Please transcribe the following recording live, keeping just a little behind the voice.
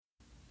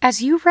As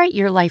you write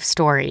your life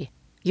story,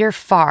 you're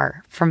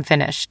far from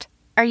finished.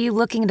 Are you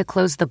looking to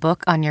close the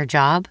book on your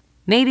job?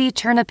 Maybe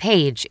turn a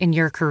page in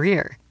your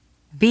career?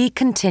 Be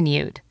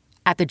continued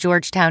at the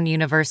Georgetown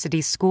University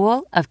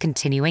School of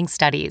Continuing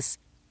Studies.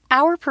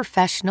 Our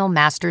professional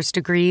master's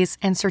degrees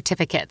and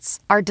certificates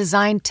are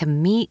designed to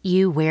meet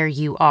you where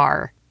you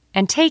are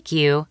and take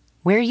you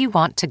where you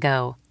want to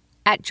go.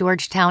 At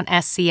Georgetown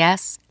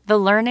SCS, the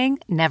learning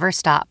never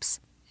stops,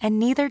 and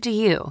neither do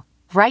you.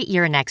 Write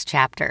your next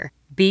chapter.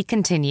 Be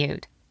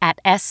continued at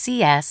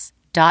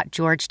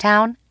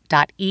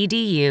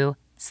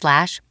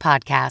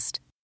scs.georgetown.edu/podcast.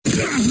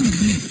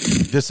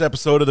 This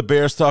episode of the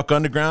Bears Talk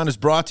Underground is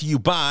brought to you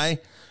by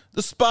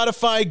the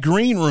Spotify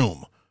Green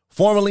Room,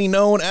 formerly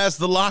known as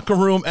the Locker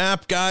Room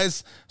app,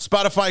 guys.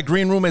 Spotify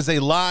Green Room is a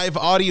live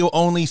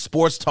audio-only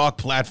sports talk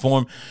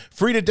platform,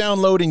 free to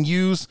download and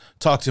use.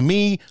 Talk to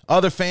me,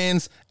 other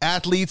fans,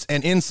 athletes,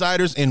 and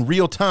insiders in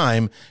real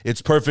time.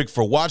 It's perfect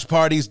for watch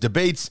parties,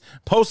 debates,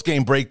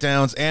 post-game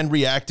breakdowns, and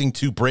reacting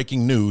to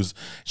breaking news.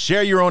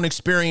 Share your own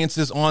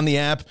experiences on the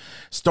app.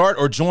 Start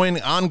or join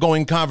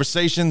ongoing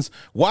conversations.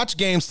 Watch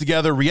games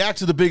together. React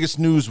to the biggest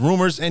news,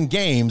 rumors, and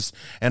games.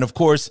 And, of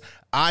course,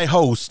 I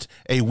host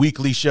a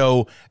weekly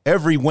show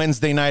every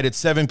Wednesday night at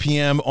 7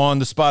 p.m. on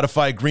the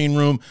Spotify Green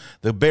Room.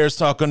 The Bears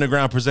Talk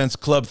Underground presents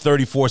Club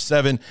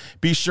 34-7.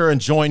 Be sure and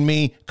join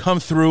me. Come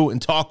through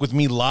and talk with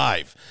me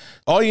live.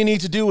 All you need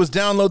to do is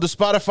download the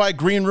Spotify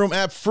Green Room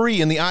app free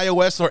in the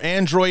iOS or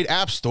Android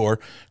App Store.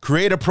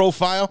 Create a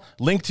profile,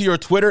 link to your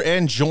Twitter,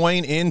 and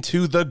join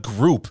into the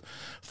group.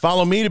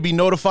 Follow me to be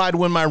notified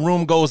when my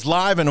room goes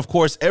live. And, of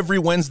course, every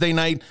Wednesday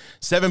night,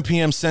 7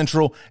 p.m.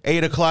 Central,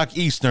 8 o'clock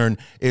Eastern,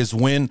 is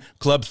when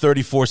Club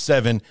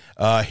 34-7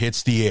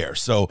 hits the air.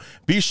 So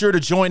be sure to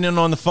join in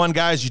on the fun,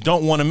 guys. You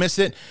don't want to miss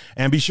it.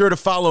 And be sure to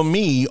follow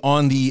me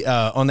on the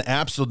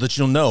app so that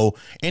you'll know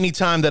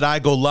anytime that I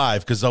go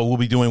live, because we'll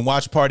be doing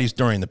watch parties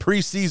during the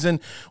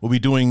preseason. We'll be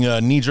doing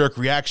knee-jerk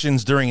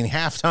reactions during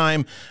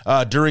halftime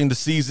during the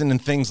season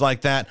and things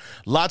like that.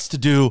 Lots to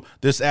do.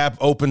 This app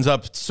opens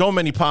up so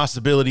many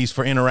possibilities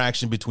for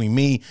interaction between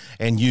me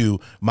and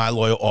you, my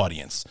loyal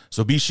audience.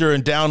 So be sure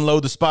and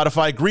download the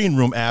Spotify Green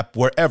Room app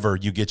wherever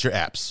you get your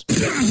apps.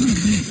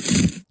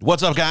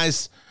 What's up,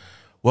 guys?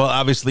 Well,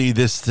 obviously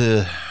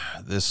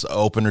this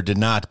opener did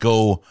not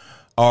go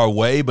our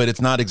way, but it's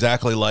not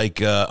exactly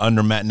like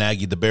under Matt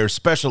Nagy. The Bears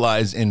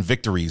specialize in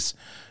victories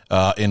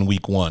in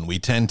week one. We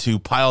tend to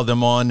pile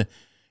them on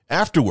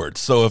afterwards.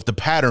 So if the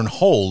pattern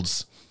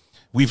holds,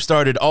 we've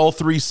started all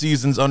three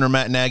seasons under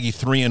Matt Nagy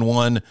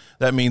 3-1.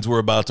 That means we're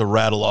about to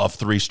rattle off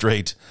three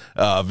straight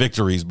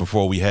victories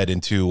before we head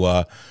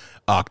into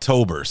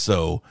October.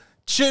 So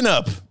chin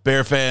up,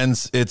 Bear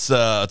fans. It's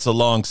a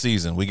long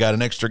season. We got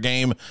an extra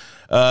game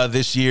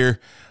this year,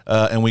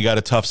 and we got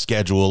a tough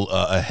schedule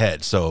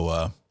ahead.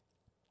 So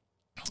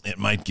it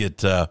might get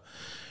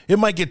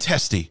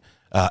testy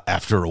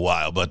after a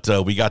while. But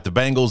we got the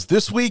Bengals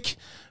this week.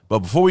 But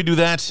before we do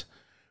that,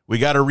 we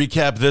got to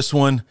recap this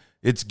one.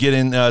 It's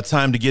getting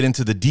time to get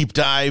into the deep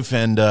dive,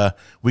 and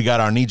we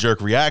got our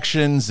knee-jerk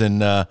reactions,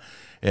 and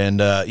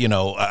you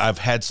know, I've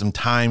had some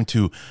time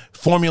to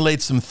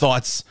formulate some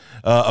thoughts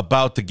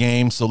about the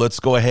game, so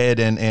let's go ahead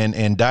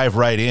and dive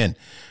right in.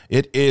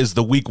 It is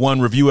the Week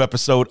 1 review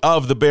episode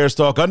of the Bears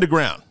Talk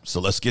Underground,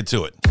 so let's get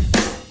to it.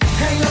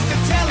 Hang up the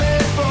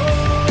telephone,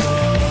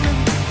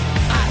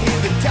 I hear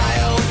the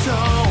dial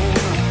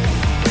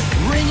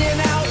tone,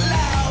 ringing out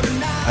loud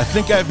and I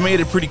think I've made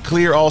it pretty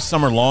clear all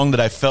summer long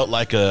that I felt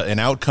like an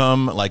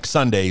outcome like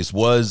Sundays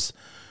was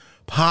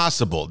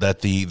possible,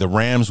 that the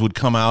Rams would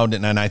come out,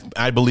 and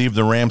I believe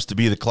the Rams to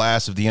be the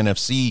class of the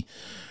NFC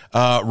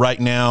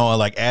right now.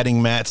 Like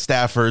adding Matt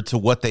Stafford to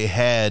what they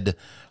had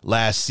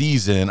last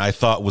season, I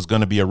thought was going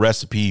to be a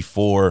recipe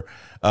for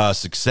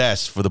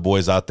success for the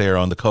boys out there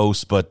on the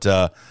coast. But,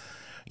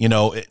 you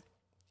know,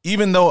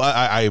 even though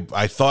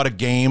I thought a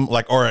game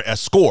or a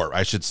score,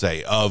 I should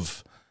say,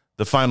 of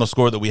the final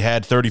score that we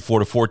had,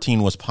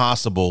 34-14, was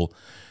possible,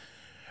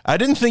 I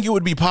didn't think it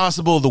would be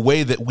possible the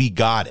way that we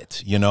got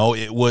it. You know,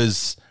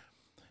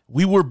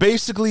 we were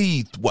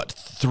basically,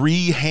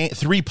 three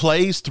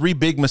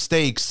big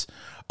mistakes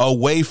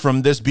away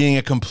from this being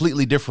a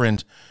completely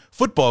different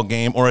football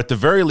game, or at the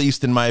very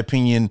least, in my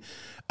opinion,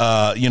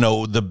 you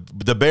know,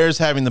 the Bears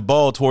having the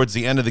ball towards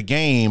the end of the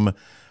game,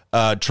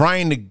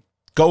 trying to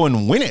go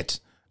and win it,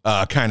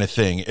 kind of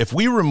thing. If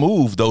we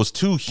remove those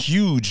two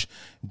huge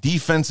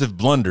defensive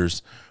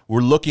blunders,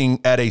 we're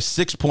looking at a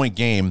 6-point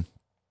game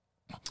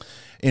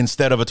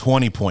instead of a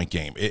 20-point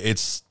game.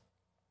 It's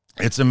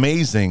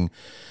amazing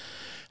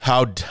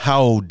how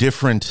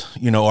different,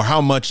 you know, or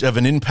how much of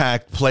an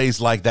impact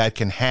plays like that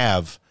can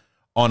have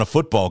on a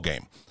football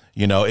game.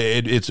 You know,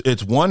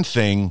 it's one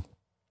thing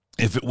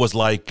if it was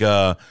like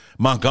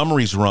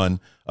Montgomery's run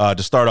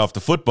to start off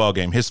the football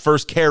game. His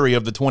first carry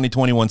of the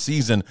 2021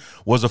 season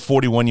was a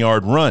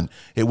 41-yard run.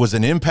 It was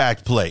an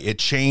impact play. It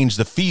changed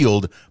the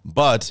field,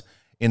 but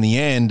in the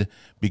end,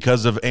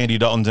 because of Andy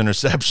Dalton's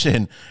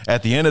interception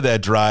at the end of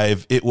that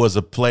drive, it was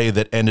a play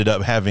that ended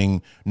up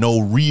having no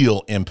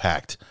real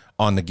impact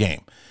on the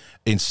game.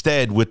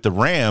 Instead, with the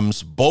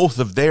Rams, both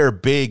of their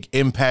big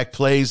impact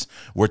plays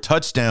were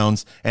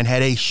touchdowns and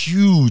had a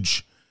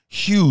huge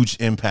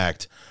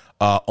impact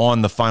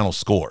on the final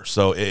score.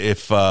 So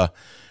if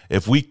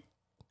we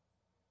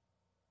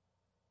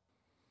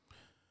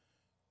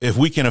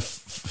can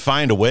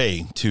find a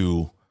way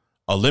to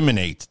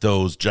eliminate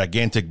those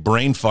gigantic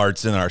brain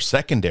farts in our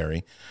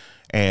secondary,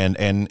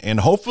 and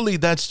hopefully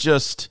that's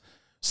just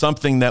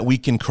something that we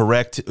can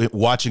correct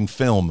watching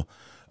film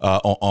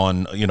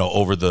on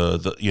over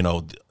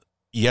the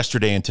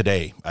yesterday and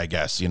today, I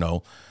guess,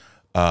 to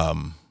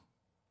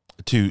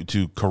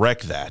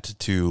correct that,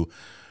 to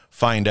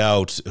find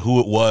out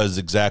who it was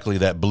exactly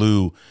that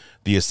blew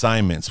the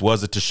assignments.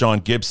 Was it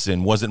Tashaun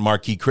Gibson? Was it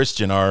Marquis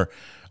Christian, our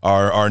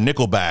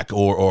nickelback,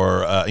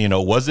 or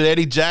was it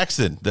Eddie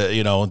Jackson,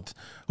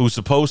 who's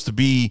supposed to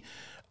be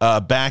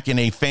back in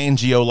a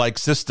Fangio-like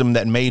system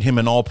that made him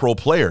an all-pro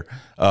player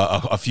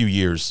a few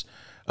years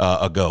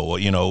ago?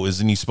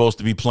 Isn't he supposed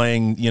to be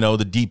playing,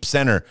 the deep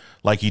center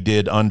like he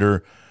did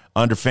under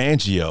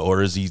Fangio,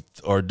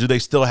 or do they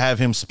still have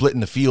him splitting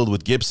the field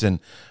with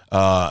Gibson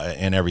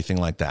and everything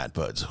like that?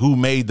 But who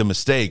made the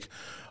mistake?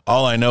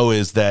 All I know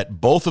is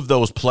that both of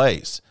those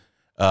plays,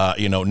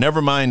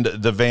 never mind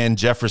the Van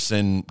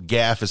Jefferson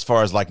gaffe as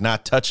far as like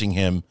not touching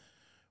him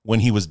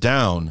when he was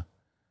down,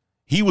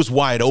 he was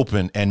wide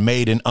open and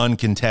made an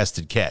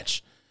uncontested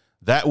catch.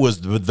 That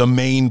was the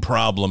main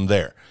problem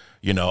there.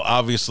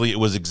 Obviously it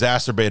was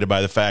exacerbated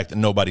by the fact that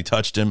nobody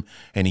touched him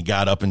and he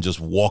got up and just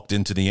walked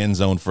into the end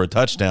zone for a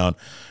touchdown.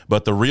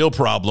 But the real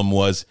problem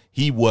was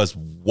he was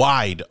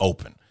wide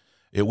open.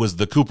 It was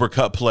the Cooper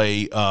Kupp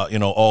play,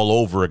 all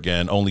over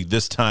again, only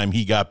this time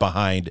he got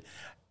behind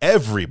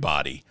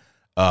everybody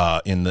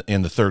in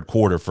the third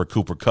quarter for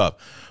Cooper Kupp.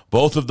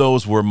 Both of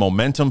those were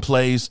momentum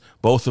plays.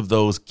 Both of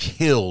those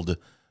killed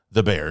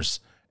the Bears,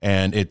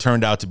 and it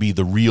turned out to be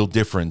the real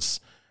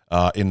difference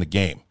in the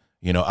game.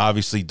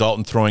 Obviously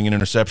Dalton throwing an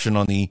interception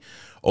on the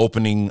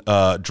opening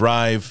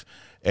drive,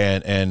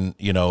 and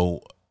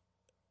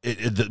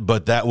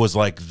but that was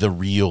like the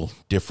real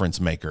difference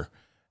maker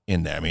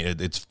in there. I mean,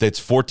 it's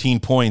 14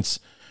 points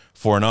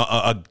for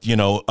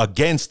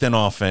against an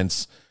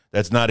offense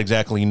that's not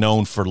exactly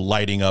known for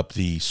lighting up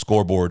the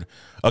scoreboard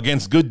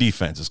against good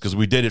defenses, because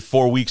we did it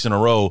 4 weeks in a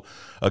row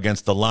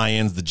against the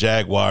Lions, the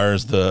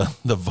Jaguars, the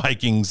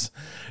Vikings,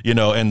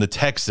 and the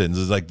Texans.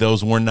 It's like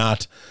those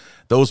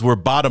were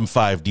bottom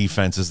five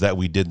defenses that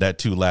we did that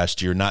to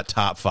last year, not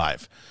top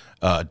five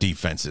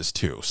defenses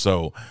too.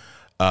 So,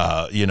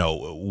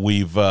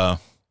 we've got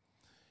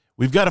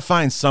to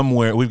find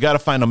somewhere. We've got to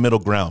find a middle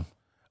ground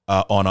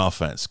on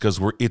offense, because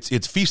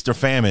it's feast or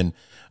famine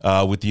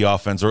with the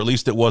offense, or at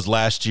least it was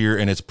last year,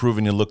 and it's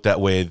proven to look that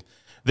way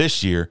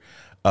this year.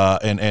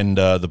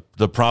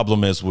 The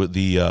problem is with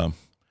the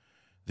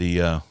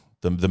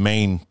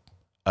main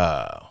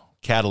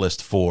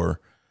catalyst for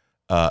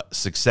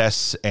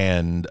success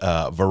and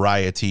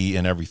variety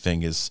and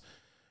everything is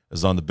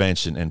on the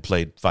bench and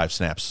played 5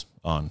 snaps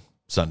on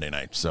Sunday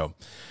night. So,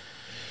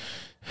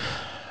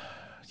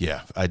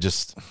 yeah, I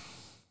didn't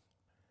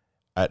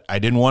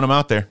want him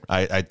out there.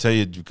 I tell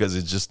you, because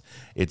it's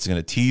going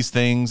to tease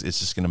things. It's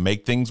just going to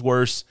make things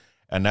worse.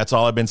 And that's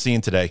all I've been seeing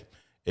today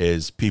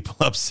is people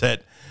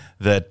upset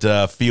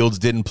that Fields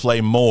didn't play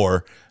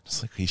more.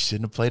 It's like, he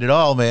shouldn't have played at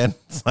all, man.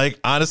 It's like,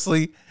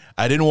 honestly,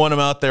 I didn't want him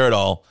out there at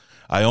all.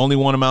 I only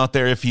want him out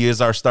there if he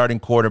is our starting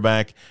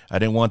quarterback. I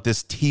didn't want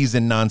this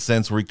teasing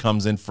nonsense where he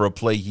comes in for a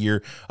play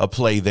here, a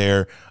play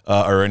there,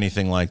 or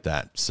anything like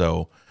that.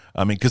 So,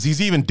 I mean, because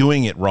he's even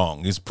doing it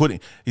wrong. He's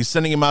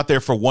sending him out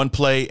there for one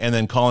play and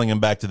then calling him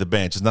back to the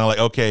bench. It's not like,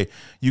 okay,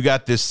 you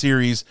got this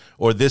series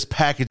or this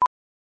package.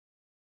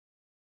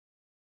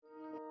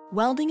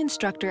 Welding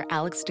instructor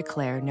Alex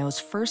DeClaire knows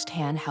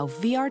firsthand how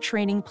VR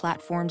training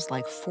platforms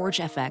like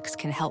ForgeFX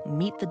can help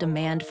meet the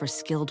demand for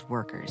skilled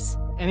workers.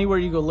 Anywhere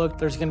you go look,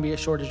 there's going to be a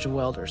shortage of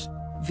welders.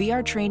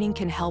 VR training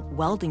can help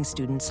welding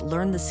students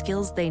learn the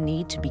skills they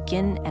need to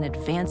begin and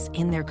advance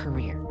in their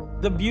career.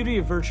 The beauty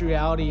of virtual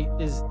reality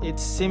is it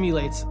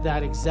simulates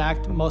that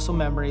exact muscle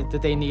memory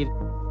that they need.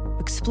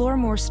 Explore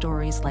more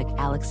stories like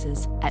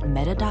Alex's at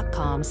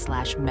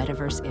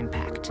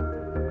meta.com/metaverseimpact.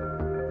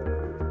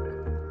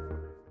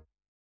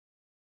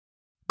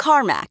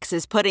 CarMax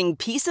is putting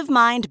peace of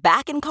mind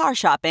back in car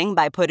shopping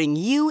by putting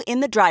you in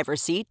the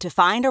driver's seat to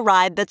find a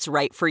ride that's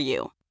right for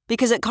you.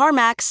 Because at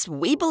CarMax,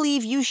 we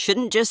believe you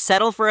shouldn't just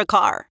settle for a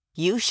car.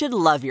 You should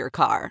love your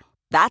car.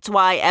 That's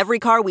why every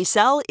car we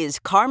sell is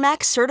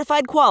CarMax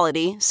certified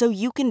quality, so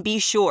you can be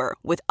sure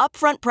with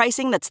upfront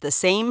pricing that's the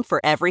same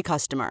for every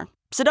customer.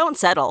 So don't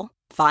settle.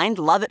 Find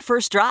love at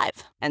first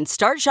drive and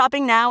start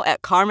shopping now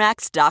at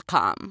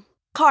CarMax.com.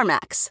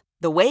 CarMax,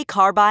 the way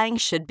car buying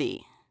should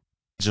be.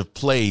 Of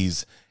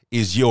plays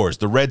is yours.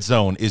 The red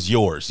zone is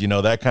yours.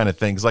 That kind of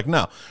thing. It's like,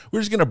 no, we're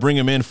just going to bring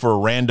him in for a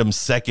random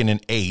 2nd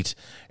and 8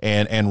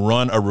 and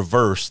run a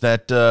reverse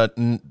that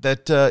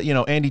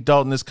Andy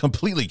Dalton is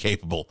completely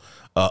capable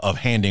of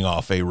handing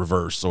off a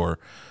reverse or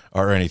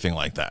anything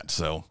like that.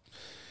 So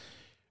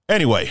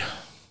anyway,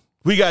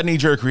 We got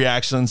knee-jerk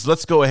reactions.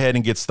 Let's go ahead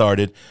and get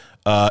started.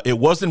 It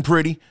wasn't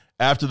pretty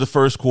after the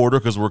first quarter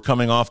because we're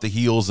coming off the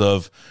heels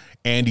of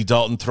Andy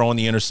Dalton throwing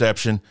the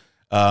interception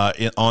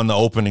on the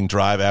opening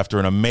drive after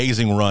an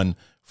amazing run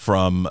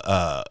from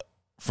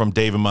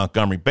David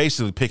Montgomery,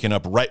 basically picking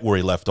up right where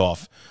he left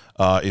off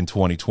in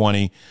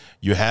 2020.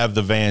 You have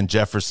the Van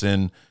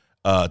Jefferson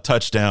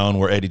touchdown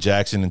where Eddie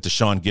Jackson and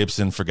Tashaun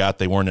Gibson forgot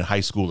they weren't in high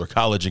school or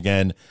college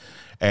again,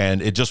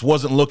 and it just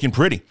wasn't looking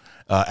pretty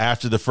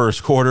after the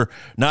first quarter.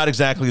 Not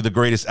exactly the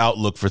greatest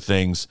outlook for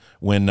things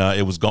when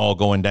it was all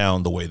going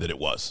down the way that it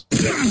was.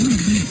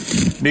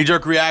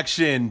 Knee-jerk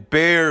reaction,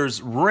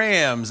 Bears,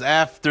 Rams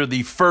after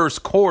the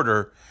first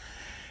quarter.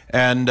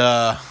 And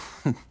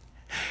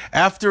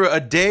after a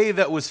day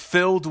that was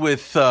filled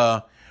with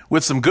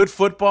some good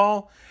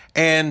football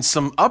and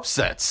some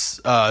upsets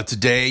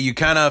today, you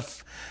kind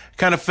of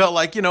felt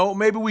like,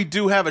 maybe we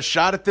do have a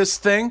shot at this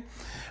thing.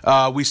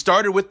 We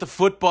started with the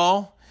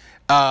football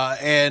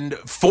and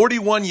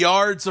 41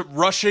 yards of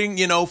rushing,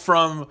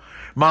 from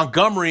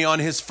Montgomery on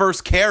his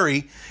first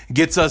carry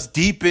gets us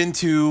deep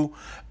into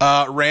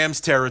Rams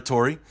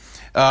territory.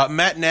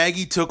 Matt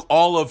Nagy took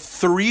all of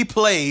 3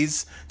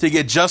 plays to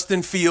get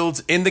Justin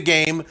Fields in the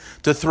game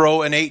to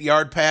throw an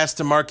 8-yard pass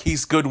to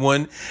Marquise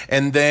Goodwin,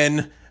 and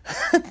then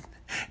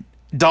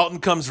Dalton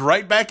comes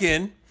right back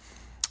in.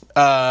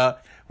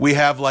 We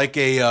have like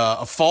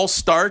a false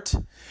start.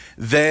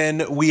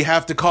 Then we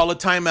have to call a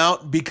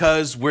timeout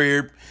because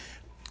we're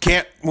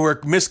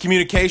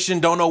miscommunication,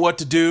 don't know what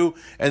to do.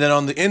 And then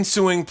on the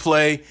ensuing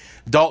play,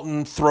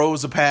 Dalton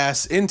throws a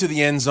pass into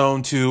the end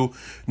zone to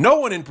no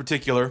one in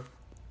particular,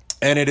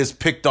 and it is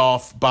picked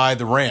off by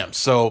the Rams.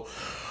 So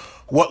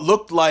what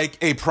looked like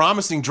a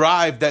promising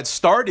drive that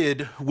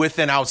started with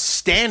an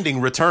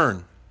outstanding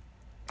return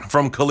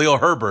from Khalil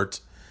Herbert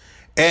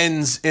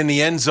ends in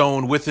the end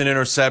zone with an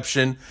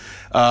interception.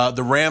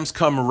 The Rams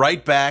come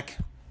right back.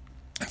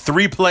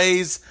 3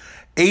 plays,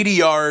 80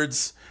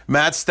 yards.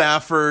 Matt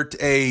Stafford,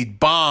 a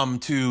bomb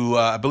to,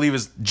 I believe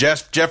is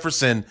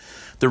Jefferson,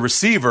 the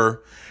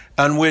receiver,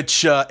 on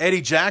which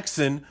Eddie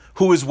Jackson,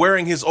 who is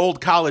wearing his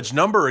old college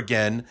number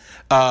again,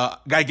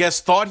 I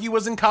guess thought he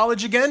was in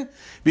college again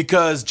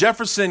because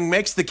Jefferson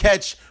makes the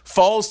catch,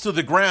 falls to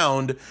the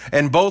ground,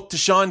 and both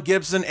Tashaun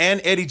Gibson and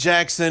Eddie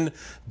Jackson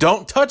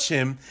don't touch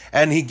him,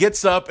 and he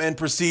gets up and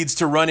proceeds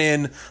to run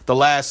in the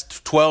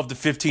last 12 to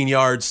 15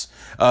 yards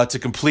to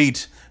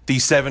complete the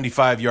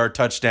 75-yard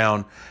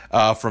touchdown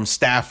from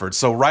Stafford.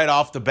 So right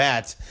off the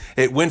bat,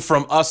 it went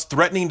from us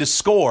threatening to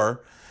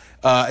score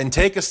and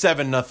take a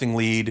 7-0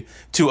 lead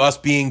to us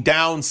being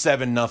down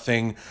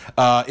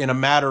 7-0 in a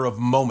matter of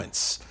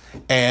moments.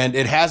 And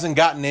it hasn't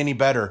gotten any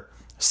better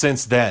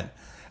since then.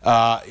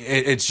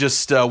 It's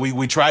just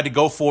we tried to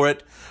go for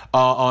it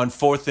on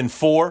 4th and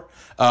 4.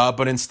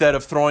 But instead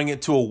of throwing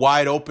it to a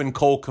wide open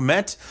Cole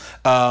Kmet,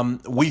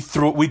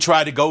 we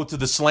tried to go to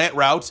the slant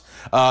route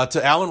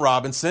to Allen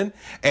Robinson,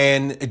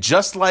 and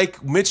just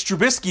like Mitch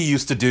Trubisky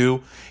used to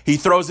do, he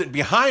throws it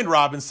behind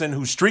Robinson,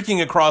 who's streaking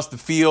across the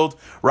field.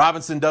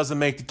 Robinson doesn't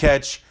make the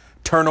catch.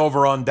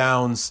 Turnover on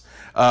downs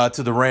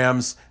to the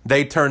Rams.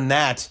 They turn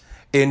that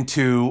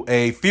into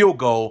a field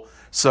goal.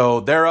 So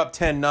they're up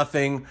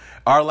 10-0.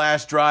 Our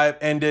last drive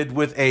ended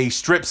with a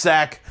strip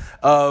sack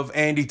of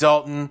Andy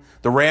Dalton.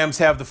 The Rams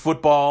have the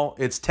football.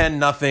 It's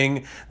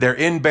 10-0. They're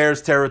in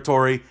Bears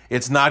territory.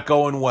 It's not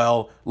going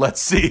well.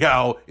 Let's see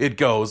how it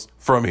goes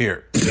from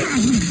here.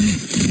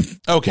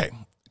 Okay,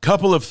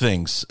 couple of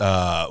things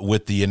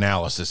with the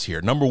analysis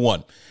here. Number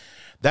one,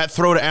 that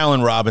throw to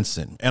Allen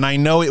Robinson, and I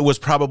know it was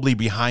probably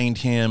behind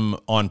him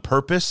on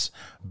purpose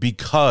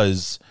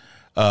because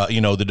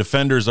the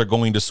defenders are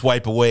going to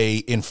swipe away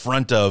in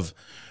front of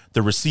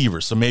the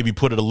receiver. So maybe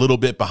put it a little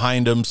bit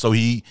behind him so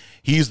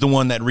he's the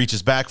one that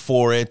reaches back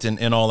for it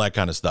and all that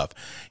kind of stuff.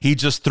 He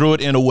just threw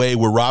it in a way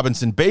where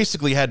Robinson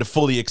basically had to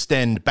fully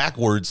extend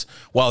backwards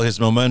while his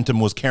momentum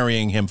was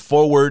carrying him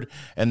forward,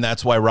 and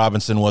that's why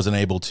Robinson wasn't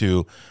able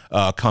to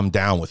come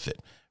down with it.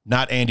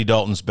 Not Andy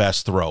Dalton's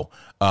best throw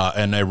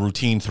and a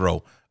routine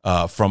throw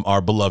from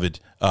our beloved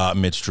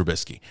Mitch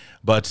Trubisky.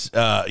 But,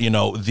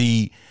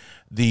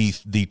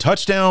 the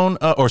touchdown,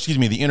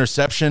 the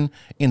interception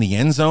in the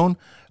end zone,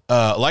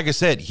 like I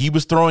said, he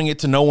was throwing it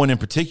to no one in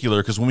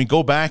particular because when we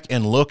go back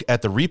and look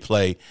at the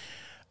replay,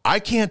 I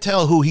can't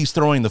tell who he's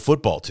throwing the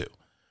football to.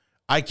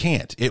 I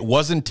can't. It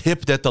wasn't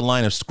tipped at the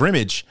line of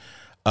scrimmage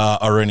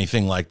or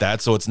anything like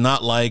that, so it's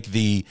not like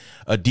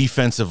a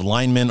defensive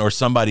lineman or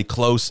somebody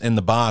close in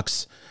the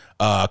box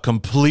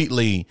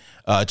completely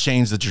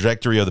changed the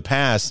trajectory of the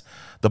pass.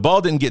 The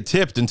ball didn't get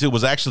tipped until it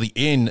was actually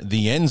in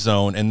the end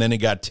zone, and then it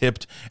got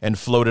tipped and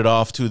floated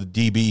off to the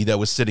DB that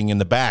was sitting in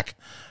the back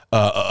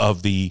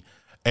of the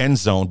end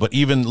zone. But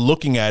even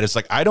looking at it, it's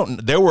like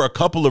there were a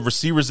couple of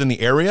receivers in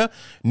the area,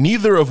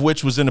 neither of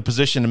which was in a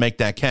position to make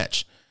that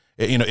catch.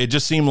 It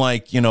just seemed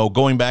like,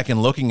 going back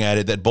and looking at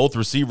it, that both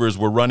receivers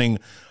were running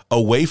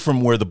away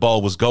from where the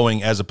ball was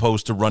going as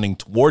opposed to running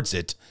towards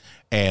it.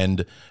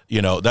 And,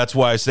 that's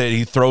why I said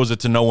he throws it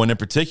to no one in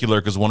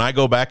particular, because when I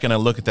go back and I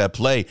look at that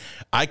play,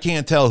 I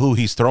can't tell who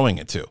he's throwing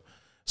it to.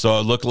 So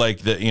it looked like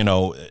that,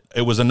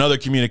 it was another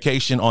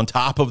communication on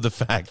top of the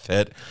fact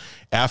that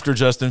after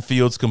Justin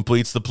Fields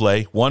completes the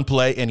play, one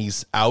play, and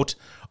he's out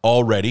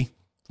already.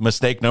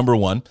 Mistake number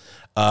one.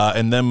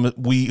 And then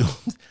we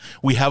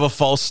have a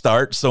false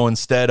start. So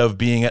instead of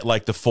being at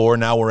like the 4,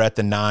 now we're at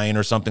the 9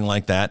 or something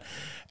like that.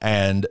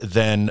 And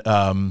then,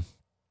 like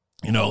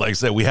I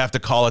said, we have to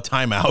call a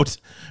timeout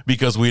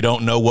because we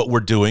don't know what we're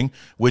doing,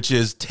 which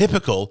is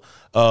typical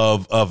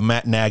of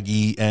Matt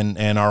Nagy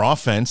and our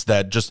offense,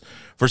 that just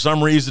for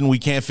some reason we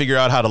can't figure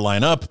out how to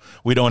line up.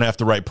 We don't have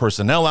the right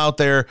personnel out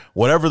there.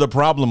 Whatever the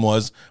problem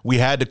was, we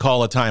had to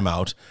call a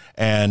timeout.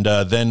 And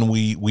then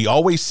we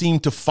always seem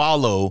to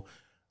follow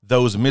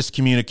those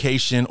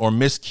miscommunication or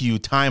miscue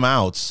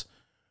timeouts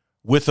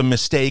with a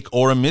mistake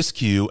or a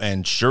miscue.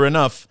 And sure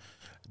enough,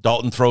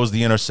 Dalton throws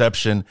the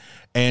interception,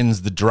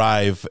 ends the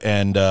drive,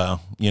 and,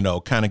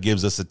 kind of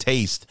gives us a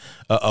taste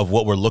of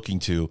what we're looking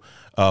to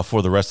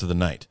for the rest of the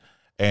night.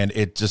 And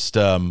it just,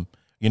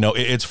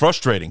 it's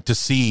frustrating to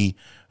see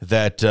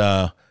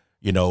that,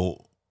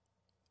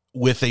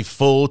 with a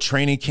full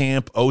training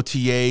camp,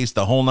 OTAs,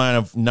 the whole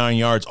 9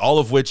 yards, all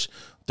of which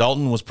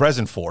Dalton was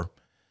present for,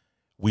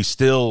 we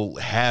still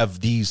have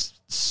these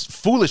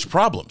foolish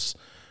problems.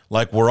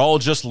 Like, we're all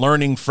just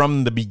learning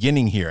from the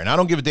beginning here. And I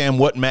don't give a damn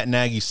what Matt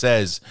Nagy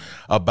says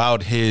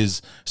about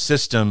his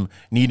system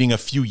needing a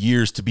few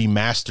years to be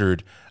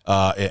mastered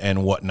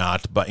and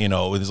whatnot. But,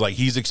 it's like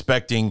he's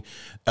expecting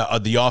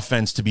the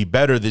offense to be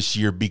better this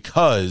year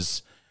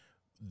because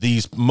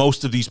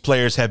most of these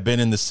players have been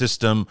in the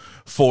system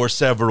for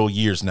several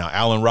years now.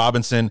 Allen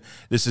Robinson,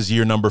 this is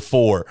year number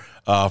 4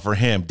 for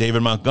him.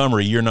 David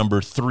Montgomery, year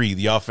number 3.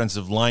 The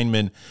offensive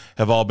linemen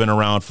have all been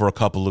around for a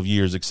couple of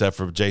years, except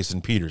for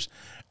Jason Peters.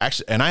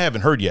 Actually, and I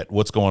haven't heard yet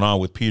what's going on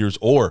with Peters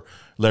or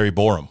Larry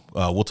Borum.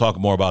 We'll talk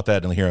more about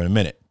that here in a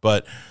minute.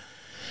 But,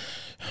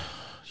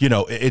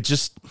 it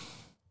just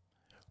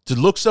to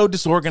look so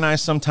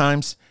disorganized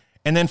sometimes,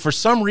 and then for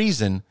some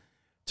reason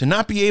to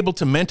not be able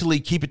to mentally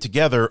keep it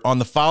together on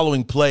the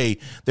following play.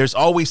 There's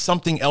always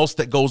something else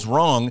that goes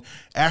wrong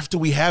after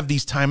we have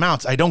these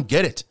timeouts. I don't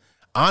get it.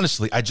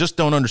 Honestly, I just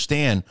don't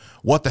understand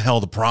what the hell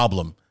the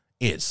problem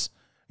is.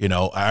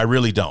 I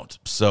really don't.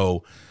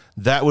 So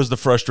that was the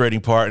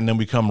frustrating part. And then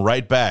we come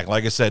right back.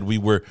 Like I said, we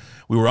were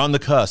on the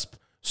cusp,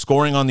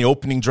 scoring on the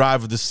opening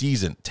drive of the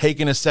season,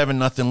 taking a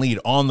 7-0 lead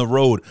on the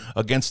road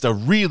against a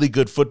really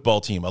good football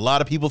team. A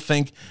lot of people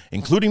think,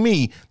 including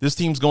me, this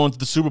team's going to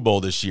the Super Bowl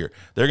this year.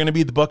 They're going to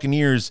be the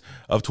Buccaneers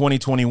of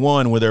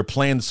 2021, where they're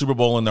playing the Super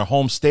Bowl in their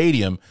home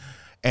stadium.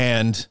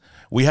 And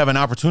we have an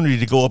opportunity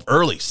to go up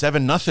early,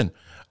 7-0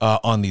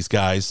 on these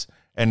guys.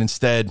 And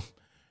instead,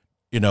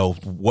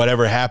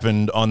 whatever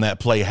happened on that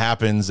play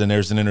happens, and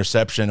there's an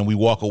interception, and we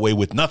walk away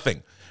with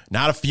nothing.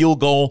 Not a field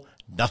goal,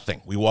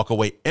 nothing. We walk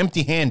away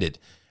empty-handed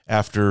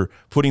after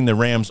putting the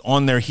Rams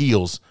on their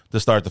heels to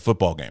start the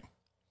football game.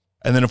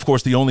 And then, of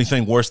course, the only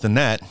thing worse than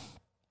that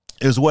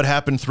is what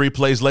happened 3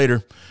 plays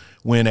later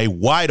when a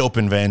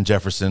wide-open Van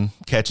Jefferson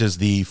catches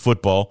the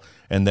football,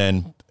 and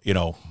then,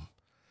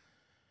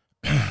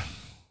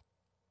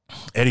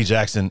 Eddie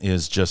Jackson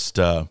is just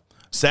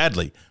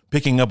sadly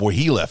picking up where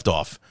he left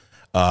off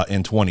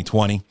in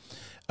 2020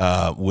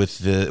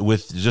 with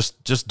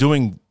just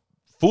doing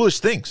foolish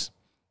things.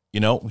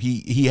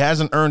 He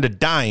hasn't earned a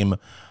dime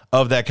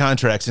of that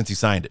contract since he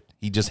signed it.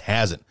 He just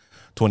hasn't.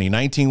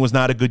 2019 was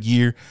not a good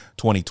year.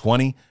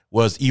 2020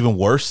 was even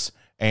worse.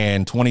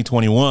 And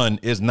 2021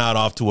 is not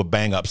off to a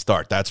bang-up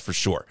start. That's for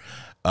sure.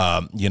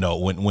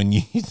 When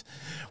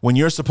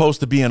you're supposed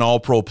to be an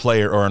all-pro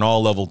player or an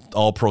all-level,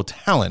 all-pro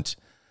talent,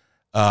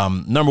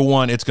 number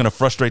one, it's going to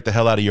frustrate the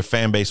hell out of your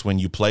fan base when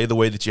you play the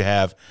way that you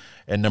have.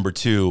 And number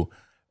two,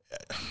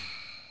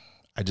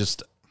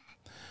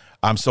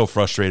 I'm so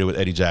frustrated with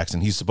Eddie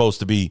Jackson. He's supposed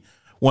to be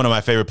one of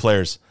my favorite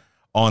players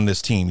on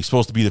this team. He's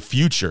supposed to be the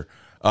future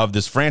of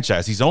this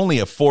franchise. He's only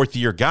a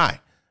 4th-year guy,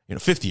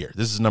 5th year.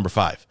 This is number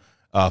 5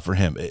 for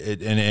him.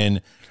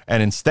 And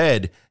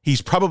instead,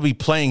 he's probably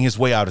playing his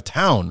way out of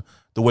town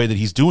the way that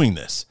he's doing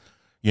this.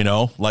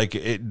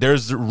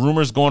 There's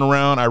rumors going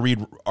around. I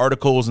read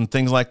articles and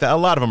things like that. A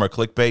lot of them are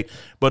clickbait,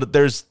 but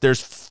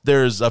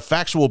there's a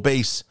factual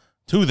base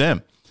to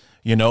them.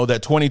 That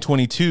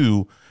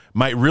 2022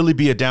 might really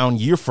be a down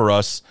year for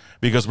us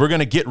because we're going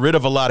to get rid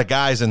of a lot of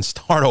guys and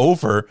start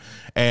over.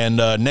 And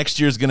next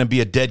year is going to be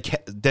a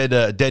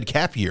dead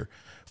cap year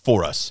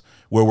for us,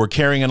 where we're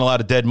carrying in a lot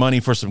of dead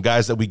money for some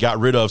guys that we got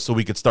rid of so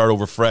we could start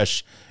over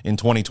fresh in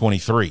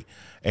 2023.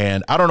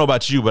 And I don't know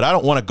about you, but I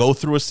don't want to go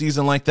through a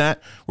season like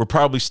that. We're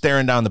probably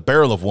staring down the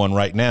barrel of one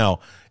right now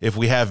if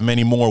we have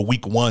many more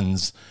week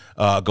 1s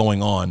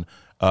going on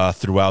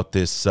throughout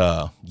this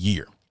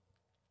year.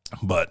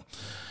 But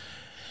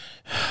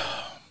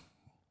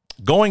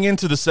going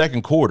into the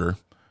second quarter,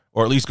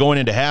 or at least going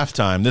into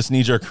halftime, this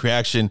knee-jerk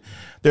reaction,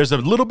 there's a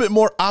little bit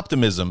more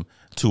optimism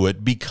to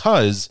it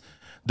because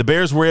the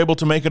Bears were able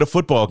to make it a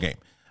football game.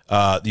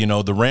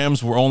 The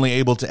Rams were only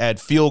able to add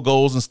field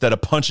goals instead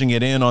of punching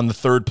it in on the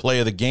third play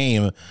of the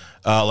game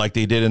like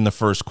they did in the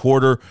first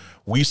quarter.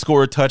 We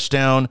score a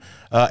touchdown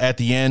at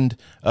the end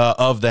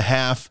of the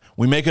half.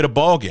 We make it a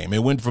ball game.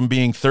 It went from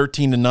being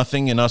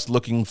 13-0 and us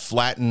looking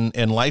flat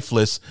and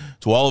lifeless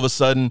to all of a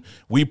sudden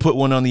we put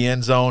one on the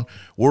end zone.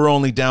 We're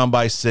only down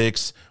by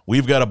 6.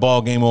 We've got a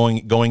ball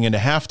game going into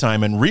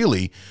halftime, and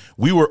really,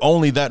 we were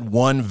only that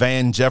one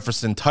Van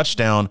Jefferson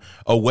touchdown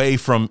away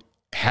from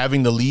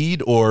having the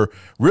lead or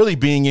really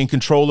being in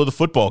control of the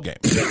football game.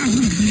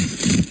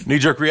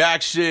 Knee-jerk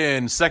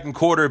reaction, second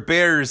quarter,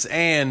 Bears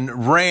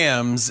and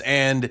Rams,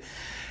 and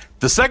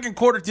the second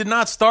quarter did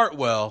not start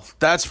well,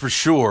 that's for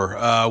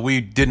sure.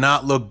 We did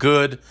not look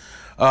good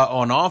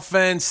on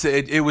offense.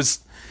 It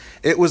was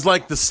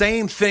like the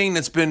same thing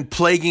that's been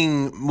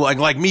plaguing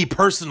like me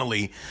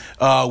personally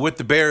with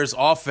the Bears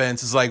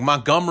offense. Is like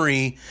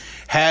Montgomery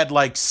had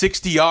like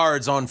 60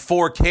 yards on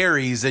 4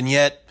 carries, and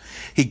yet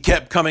he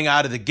kept coming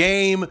out of the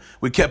game.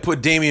 We kept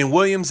putting Damian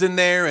Williams in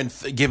there and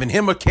giving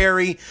him a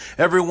carry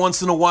every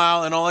once in a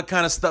while and all that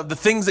kind of stuff. The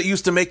things that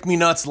used to make me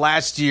nuts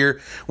last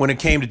year when it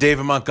came to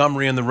David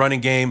Montgomery in the running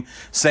game,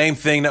 same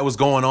thing that was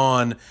going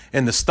on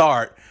in the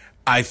start.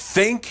 I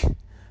think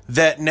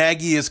that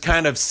Nagy is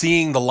kind of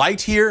seeing the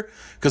light here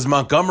because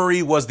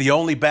Montgomery was the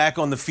only back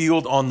on the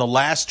field on the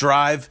last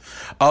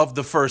drive of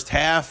the first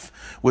half,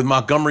 with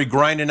Montgomery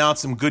grinding out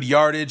some good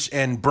yardage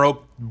and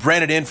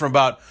ran it in from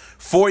about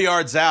 4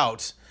 yards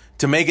out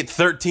to make it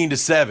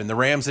 13-7. The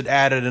Rams had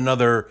added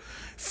another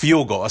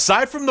field goal.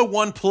 Aside from the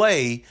one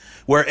play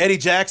where Eddie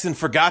Jackson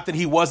forgot that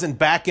he wasn't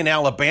back in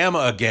Alabama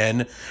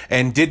again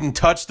and didn't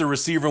touch the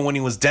receiver when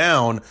he was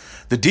down,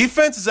 the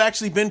defense has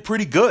actually been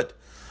pretty good.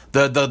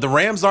 The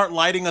Rams aren't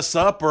lighting us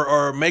up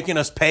or making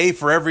us pay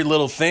for every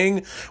little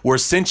thing. We're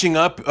cinching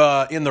up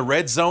in the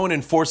red zone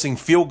and forcing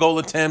field goal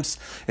attempts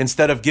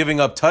instead of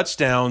giving up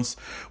touchdowns.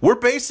 We're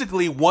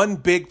basically one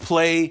big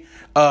play,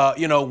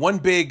 one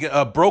big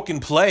broken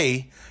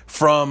play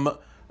from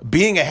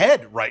being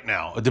ahead right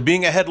now, to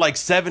being ahead like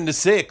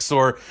 7-6,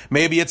 or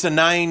maybe it's a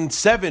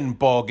 9-7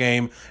 ball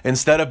game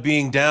instead of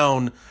being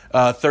down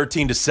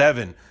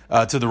 13-7.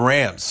 To the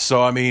Rams.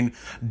 So, I mean,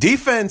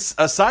 defense,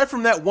 aside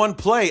from that one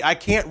play, I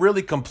can't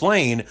really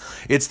complain.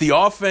 It's the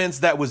offense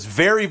that was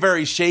very,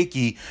 very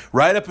shaky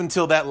right up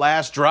until that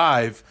last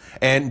drive.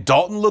 And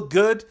Dalton looked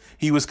good.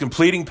 He was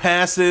completing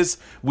passes.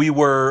 We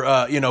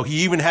were,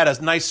 he even had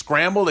a nice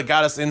scramble that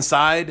got us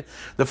inside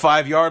the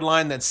 5-yard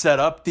line that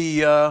set up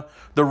the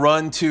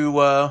run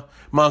to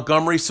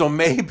Montgomery. So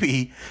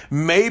maybe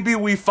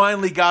we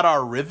finally got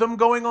our rhythm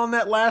going on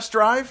that last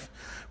drive.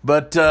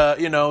 But,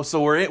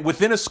 so we're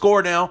within a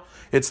score now.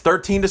 It's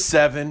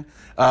 13-7.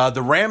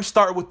 The Rams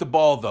start with the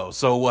ball, though.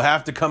 So we'll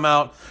have to come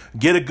out,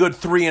 get a good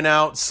 3 and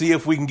out, see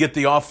if we can get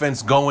the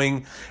offense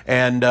going.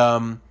 And,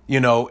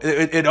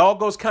 it all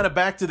goes kind of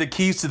back to the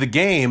keys to the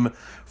game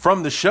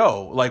from the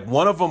show. Like,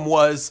 one of them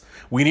was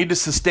we need to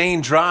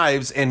sustain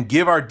drives and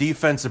give our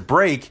defense a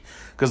break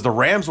because the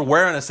Rams were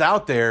wearing us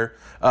out there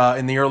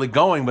in the early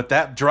going. But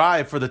that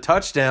drive for the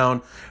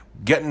touchdown,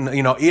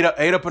 ate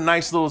up a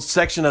nice little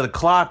section of the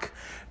clock,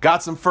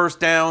 got some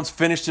first downs,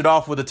 finished it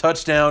off with a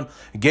touchdown,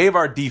 gave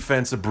our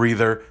defense a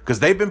breather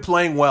because they've been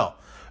playing well.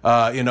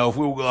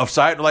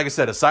 Aside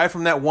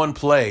from that one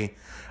play,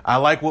 I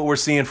like what we're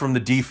seeing from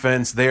the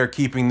defense. They are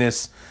keeping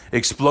this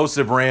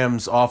explosive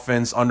Rams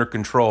offense under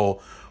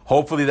control.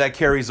 Hopefully that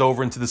carries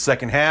over into the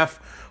second half.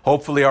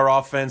 Hopefully our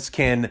offense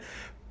can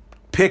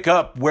pick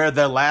up where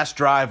the last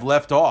drive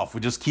left off.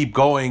 We just keep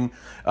going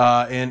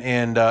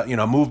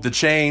and move the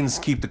chains,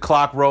 keep the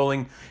clock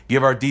rolling,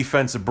 give our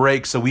defense a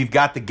break so we've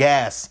got the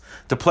gas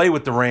to play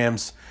with the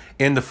Rams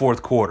in the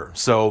fourth quarter.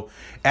 So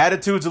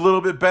attitude's a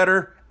little bit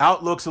better,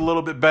 outlook's a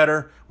little bit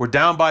better. We're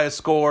down by a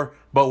score,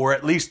 but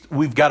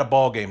we've got a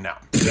ball game now.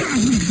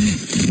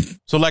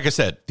 So like I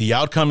said, the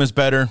outcome is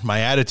better. My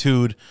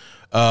attitude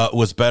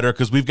was better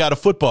because we've got a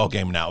football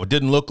game now. It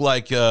didn't look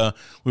like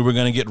we were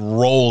going to get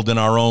rolled in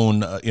our own,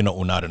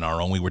 not in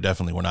our own.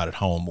 We're not at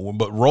home,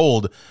 but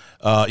rolled,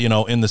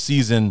 in the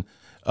season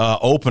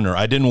opener.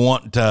 I didn't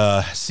want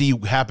to see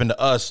happen to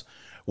us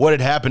what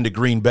had happened to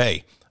Green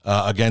Bay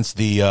against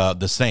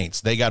the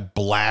Saints. They got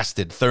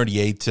blasted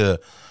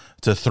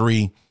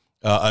 38-3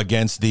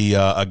 against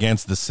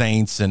the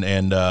Saints, and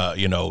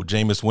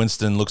Jameis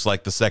Winston looks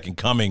like the second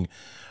coming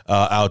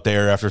out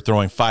there after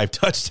throwing 5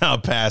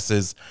 touchdown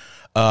passes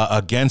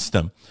against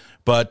them.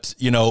 But,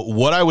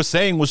 what I was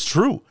saying was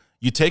true.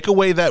 You take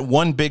away that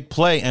one big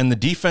play, and the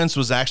defense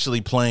was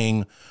actually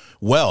playing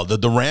well.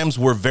 The Rams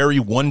were very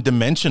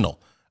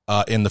one-dimensional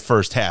in the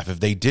first half. If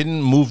they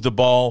didn't move the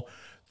ball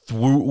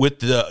through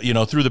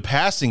the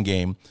passing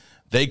game,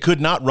 they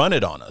could not run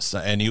it on us.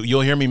 And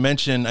you'll hear me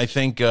mention, I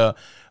think,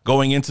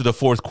 going into the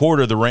fourth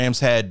quarter, the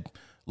Rams had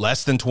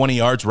less than 20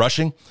 yards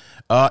rushing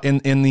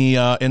in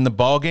the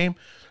ball game.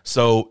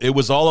 So it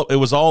was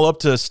all up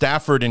to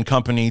Stafford and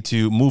company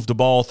to move the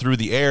ball through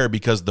the air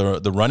because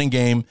the running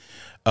game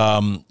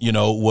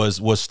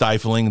was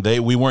stifling.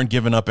 We weren't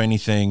giving up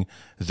anything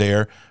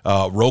there.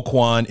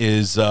 Roquan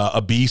is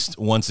a beast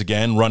once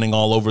again, running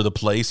all over the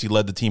place. He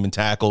led the team in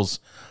tackles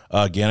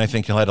again. I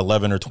think he had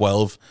 11 or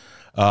 12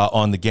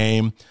 on the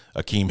game.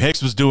 Akeem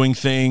Hicks was doing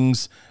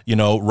things.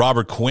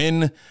 Robert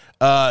Quinn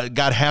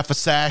got half a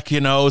sack,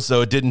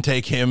 so it didn't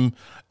take him.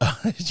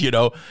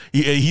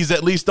 He's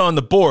at least on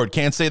the board.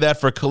 Can't say that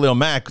for Khalil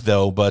Mack,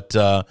 though, but,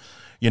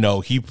 he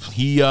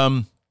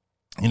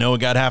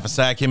got half a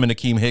sack. Him and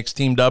Akeem Hicks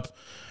teamed up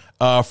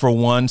for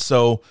one.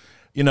 So,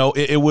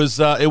 it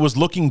was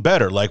looking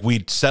better. Like,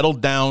 we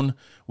settled down.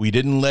 We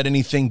didn't let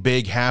anything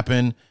big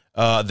happen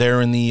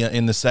there in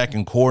the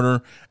second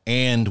quarter,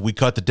 and we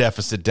cut the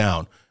deficit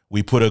down.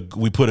 We put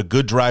a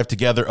good drive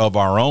together of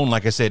our own.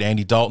 Like I said,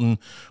 Andy Dalton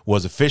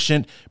was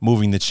efficient,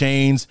 moving the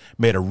chains,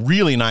 made a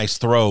really nice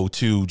throw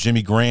to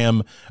Jimmy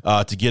Graham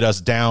to get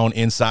us down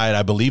inside,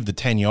 I believe, the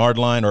 10-yard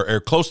line or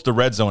close to the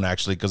red zone,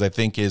 actually, because I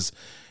think his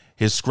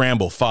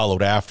scramble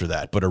followed after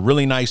that. But a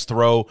really nice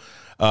throw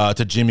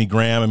to Jimmy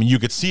Graham. I mean, you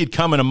could see it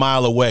coming a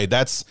mile away.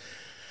 That's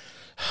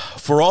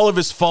for all of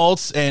his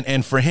faults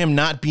and for him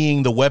not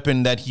being the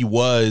weapon that he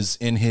was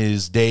in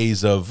his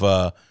days of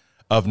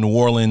New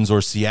Orleans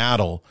or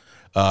Seattle.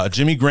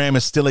 Jimmy Graham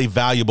is still a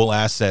valuable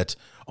asset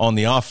on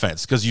the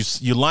offense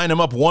because you line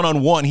him up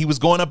one-on-one. He was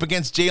going up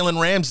against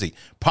Jalen Ramsey,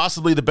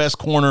 possibly the best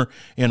corner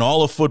in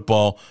all of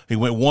football. He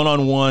went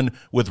one-on-one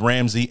with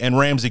Ramsey, and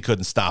Ramsey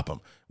couldn't stop him.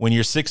 When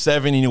you're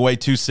 6'7" and you weigh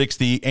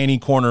 260, any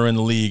corner in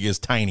the league is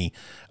tiny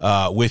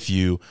with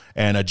you.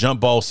 And a jump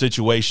ball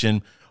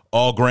situation,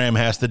 all Graham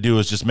has to do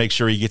is just make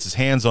sure he gets his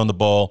hands on the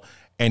ball,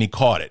 and he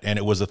caught it. And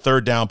it was a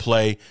third down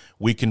play.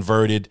 We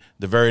converted.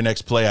 The very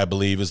next play, I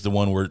believe, is the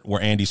one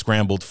where Andy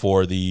scrambled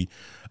for the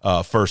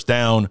first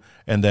down.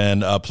 And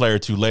then a play or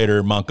two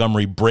later,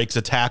 Montgomery breaks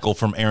a tackle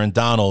from Aaron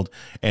Donald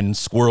and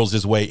squirrels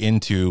his way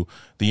into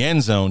the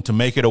end zone to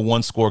make it a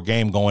one-score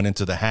game going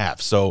into the half.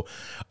 So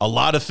a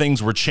lot of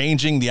things were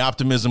changing. The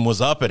optimism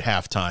was up at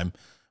halftime.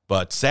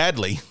 But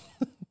sadly,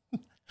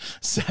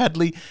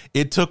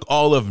 it took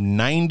all of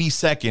 90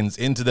 seconds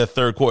into the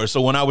third quarter.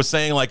 So when I was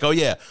saying like, oh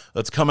yeah,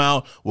 let's come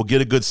out, we'll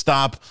get a good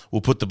stop,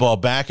 we'll put the ball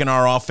back in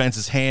our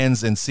offense's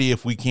hands and see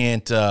if we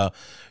can't,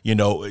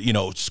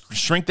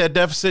 shrink that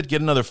deficit,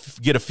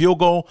 get a field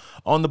goal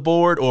on the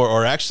board,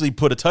 or actually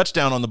put a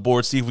touchdown on the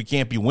board, see if we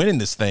can't be winning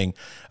this thing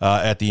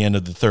at the end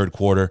of the third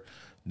quarter.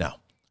 No,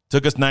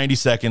 took us 90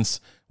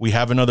 seconds. We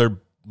have another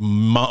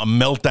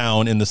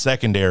meltdown in the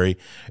secondary,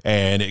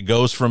 and it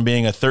goes from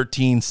being a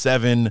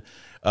 13-7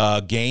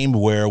 game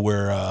where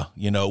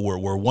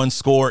we're one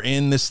score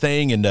in this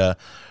thing and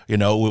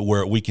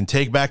where we can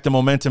take back the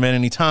momentum at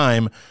any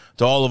time,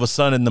 to all of a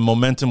sudden the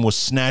momentum was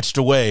snatched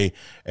away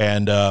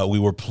and we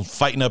were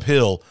fighting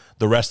uphill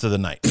the rest of the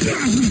night.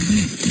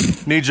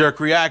 Knee-jerk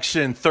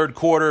reaction, third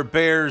quarter,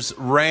 Bears,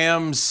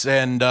 Rams,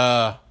 and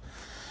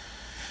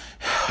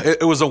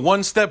it was a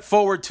one step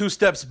forward, two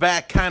steps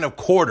back kind of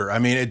quarter. I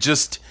mean,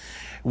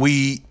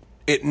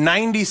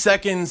 90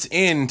 seconds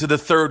into the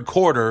third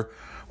quarter,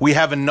 we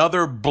have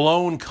another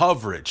blown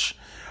coverage.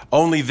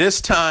 Only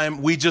this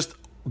time, we just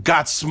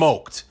got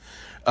smoked.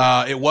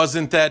 It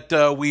wasn't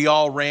that we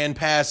all ran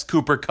past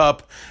Cooper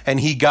Kupp and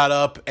he got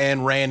up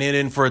and ran it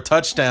in for a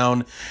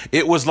touchdown.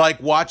 It was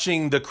like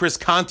watching the Chris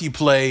Conte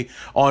play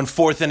on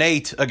 4th and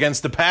 8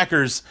 against the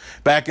Packers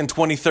back in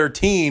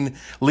 2013,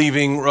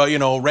 leaving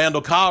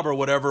Randall Cobb or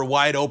whatever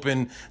wide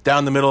open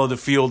down the middle of the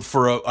field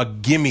for a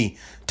gimme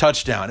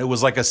touchdown. It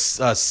was like a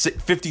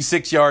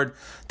 56-yard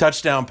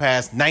touchdown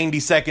pass 90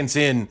 seconds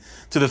in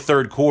to the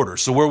third quarter.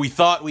 So where we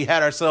thought we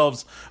had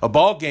ourselves a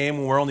ball game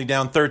when we're only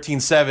down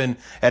 13-7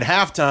 at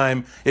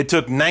halftime, it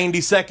took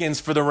 90 seconds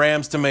for the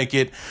Rams to make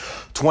it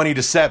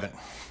 20-7.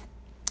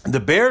 The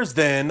Bears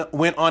then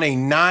went on a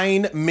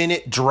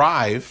 9-minute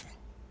drive,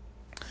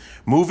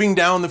 moving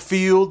down the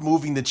field,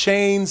 moving the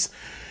chains,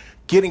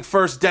 getting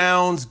first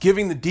downs,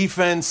 giving the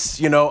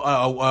defense,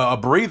 a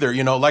breather,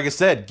 like I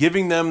said,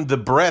 giving them the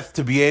breath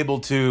to be able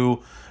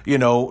to,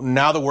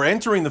 now that we're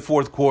entering the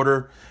fourth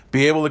quarter,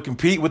 be able to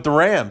compete with the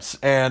Rams.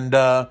 And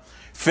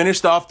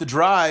finished off the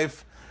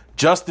drive.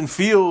 Justin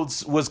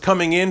Fields was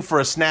coming in for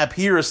a snap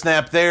here, a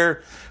snap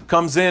there,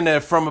 comes in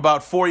from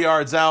about 4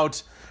 yards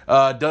out,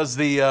 does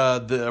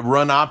the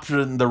run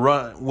option. The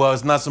run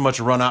was not so much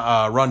a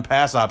run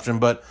pass option,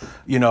 but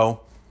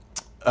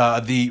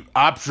the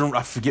option,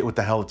 I forget what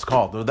the hell it's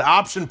called. The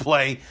option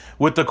play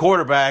with the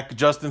quarterback.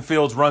 Justin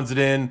Fields runs it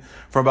in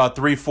from about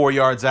 3-4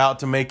 yards out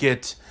to make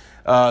it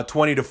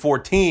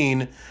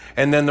 20-14.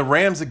 And then the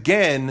Rams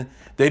again,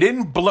 they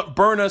didn't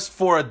burn us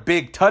for a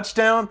big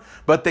touchdown,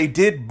 but they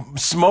did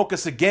smoke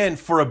us again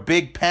for a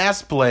big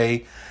pass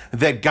play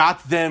that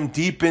got them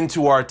deep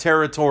into our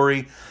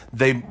territory.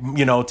 They,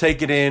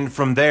 take it in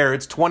from there.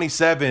 It's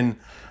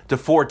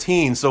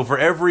 27-14. So for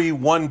every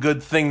one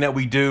good thing that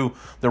we do,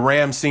 the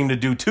Rams seem to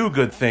do two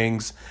good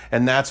things,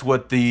 and that's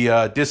what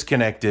the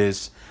disconnect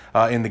is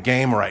in the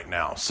game right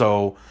now.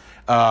 So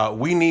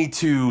we need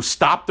to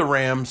stop the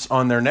Rams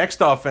on their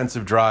next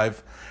offensive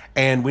drive,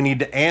 and we need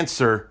to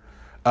answer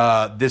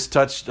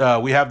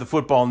we have the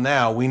football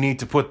now. We need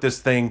to put this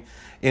thing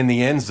in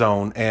the end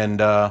zone. And,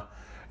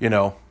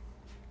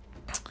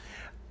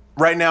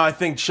 right now I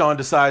think Sean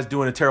Desai is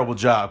doing a terrible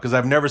job because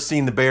I've never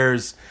seen the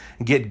Bears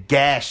get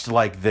gashed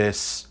like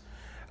this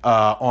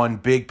on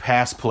big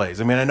pass plays.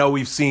 I mean, I know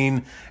we've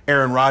seen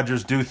Aaron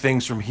Rodgers do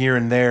things from here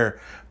and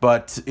there,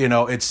 but,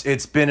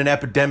 it's been an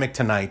epidemic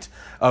tonight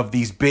of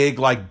these big,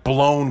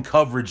 blown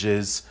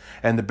coverages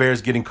and the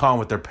Bears getting caught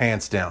with their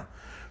pants down.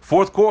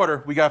 Fourth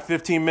quarter, we got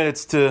 15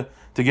 minutes to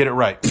get it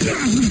right.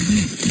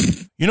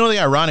 The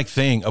ironic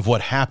thing of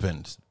what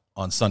happened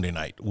on Sunday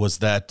night was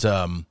that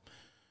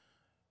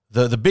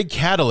the big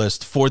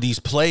catalyst for these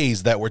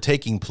plays that were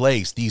taking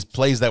place, these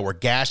plays that were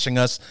gashing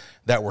us,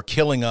 that were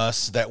killing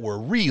us, that were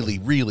really,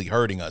 really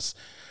hurting us,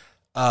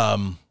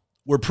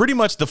 were pretty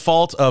much the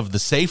fault of the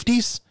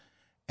safeties.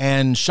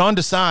 And Sean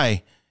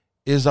Desai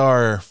is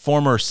our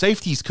former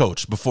safeties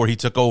coach before he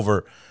took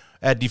over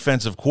at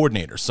defensive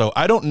coordinator. So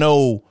I don't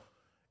know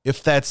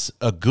if that's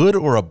a good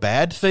or a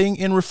bad thing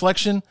in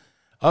reflection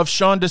of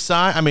Sean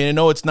Desai. I mean, I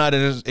know it's not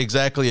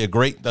exactly a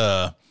great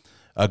tell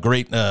of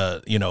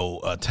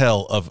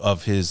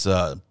his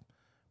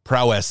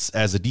prowess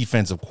as a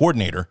defensive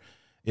coordinator.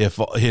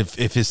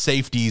 If his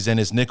safeties and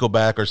his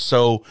nickelback are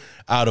so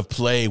out of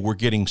play, we're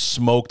getting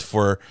smoked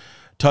for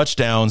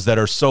touchdowns that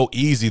are so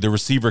easy the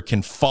receiver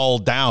can fall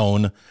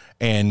down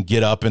and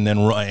get up and then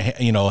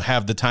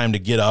have the time to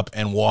get up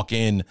and walk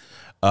in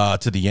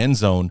to the end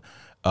zone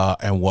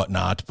and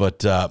whatnot.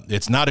 But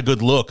it's not a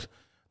good look,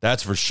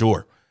 that's for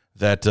sure,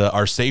 that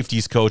our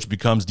safeties coach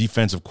becomes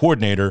defensive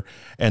coordinator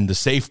and the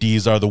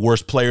safeties are the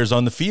worst players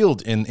on the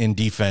field in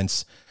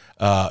defense,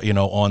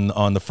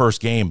 on the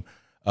first game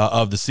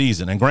of the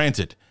season. And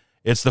granted,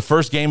 it's the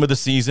first game of the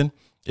season.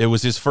 It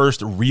was his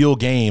first real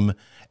game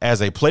as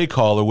a play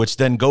caller, which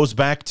then goes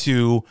back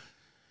to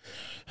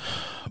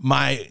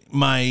my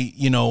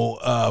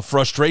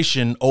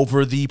frustration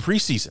over the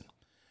preseason.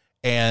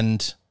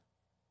 And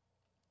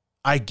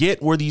I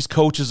get where these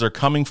coaches are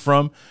coming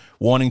from,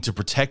 wanting to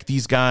protect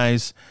these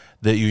guys,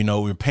 that,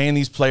 we're paying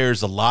these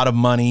players a lot of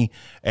money,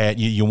 and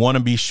you want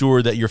to be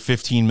sure that your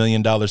 $15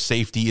 million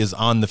safety is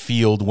on the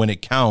field when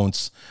it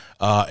counts,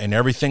 and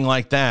everything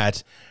like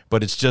that.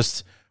 But it's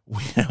just,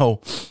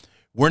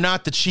 we're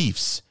not the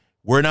Chiefs.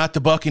 We're not the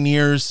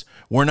Buccaneers.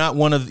 We're not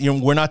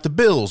we're not the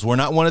Bills. We're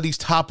not one of these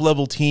top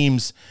level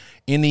teams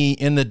in the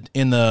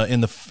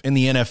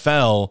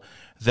NFL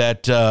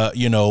that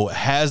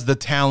has the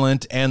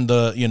talent and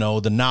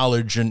the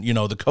knowledge and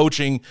the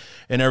coaching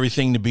and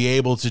everything to be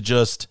able to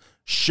just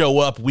show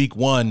up week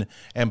one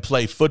and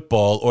play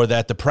football, or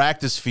that the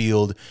practice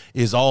field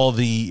is all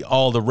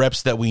the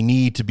reps that we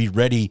need to be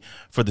ready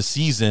for the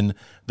season.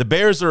 The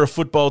Bears are a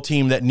football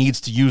team that needs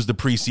to use the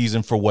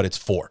preseason for what it's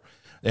for,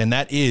 and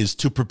that is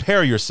to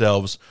prepare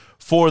yourselves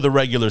for the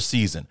regular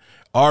season.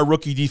 Our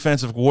rookie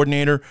defensive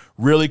coordinator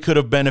really could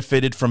have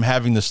benefited from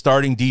having the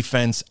starting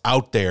defense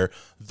out there,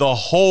 the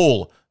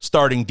whole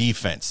starting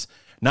defense,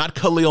 not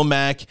Khalil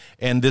Mack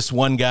and this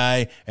one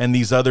guy and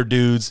these other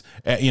dudes,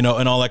 and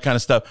all that kind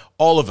of stuff.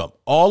 All of them,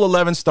 all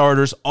 11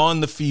 starters on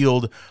the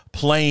field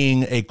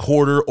playing a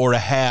quarter or a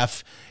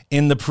half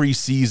in the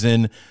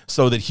preseason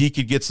so that he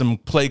could get some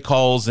play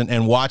calls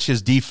and watch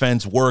his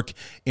defense work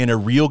in a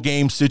real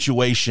game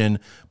situation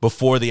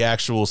before the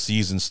actual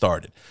season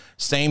started.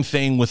 Same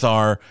thing with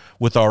our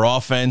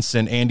offense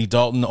and Andy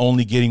Dalton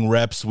only getting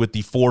reps with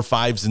the 4,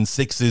 5s, and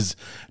 6s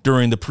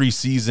during the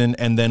preseason,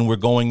 and then we're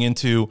going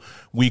into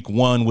week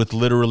one with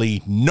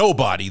literally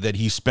nobody that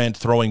he spent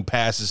throwing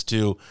passes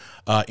to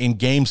in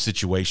game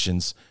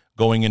situations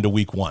going into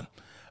week one.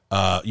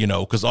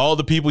 Because all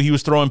the people he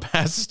was throwing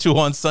passes to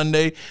on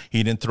Sunday,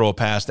 he didn't throw a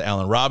pass to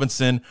Allen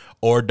Robinson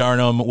or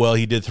Darnell. Well,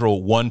 he did throw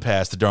one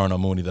pass to Darnell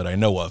Mooney that I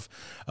know of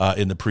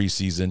in the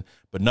preseason,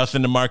 but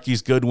nothing to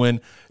Marquise Goodwin,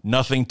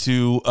 nothing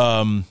to,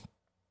 Cole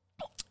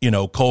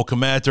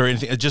Kmet or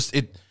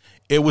anything.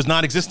 It was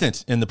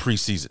non-existent in the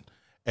preseason.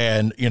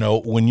 And,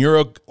 when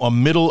you're a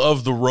middle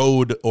of the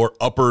road or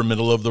upper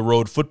middle of the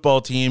road football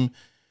team,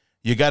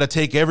 you got to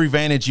take every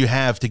advantage you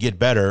have to get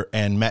better,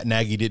 and Matt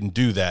Nagy didn't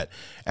do that.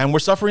 And we're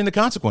suffering the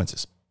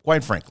consequences,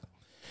 quite frankly.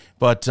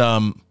 But,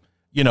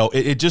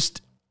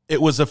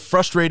 it was a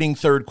frustrating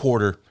third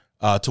quarter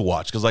to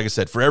watch because, like I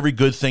said, for every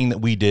good thing that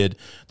we did,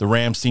 the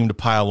Rams seemed to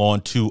pile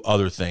on 2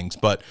 other things.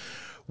 But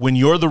when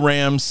you're the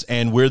Rams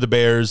and we're the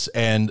Bears,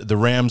 and the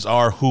Rams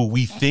are who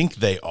we think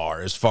they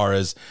are as far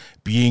as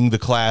being the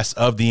class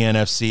of the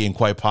NFC and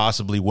quite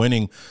possibly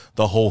winning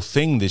the whole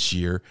thing this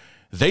year,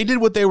 they did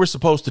what they were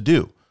supposed to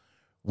do.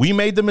 We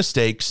made the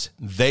mistakes.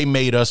 They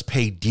made us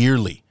pay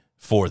dearly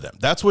for them.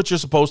 That's what you're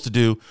supposed to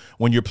do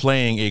when you're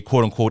playing a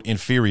quote-unquote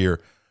inferior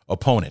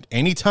opponent.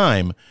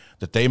 Anytime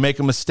that they make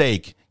a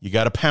mistake, you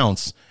got to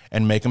pounce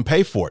and make them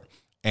pay for it.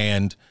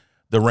 And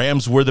the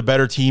Rams were the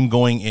better team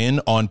going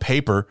in on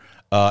paper,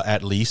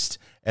 at least,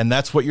 and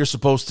that's what you're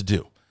supposed to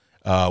do.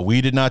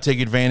 We did not take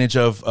advantage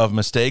of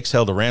mistakes.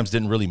 Hell, the Rams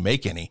didn't really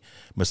make any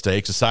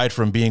mistakes aside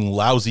from being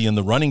lousy in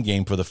the running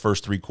game for the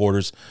first 3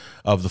 quarters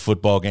of the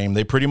football game.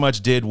 They pretty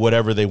much did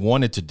whatever they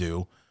wanted to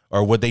do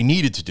or what they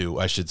needed to do,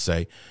 I should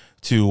say,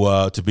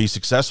 to be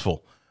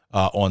successful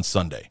on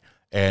Sunday.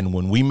 And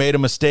when we made a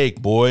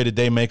mistake, boy, did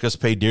they make us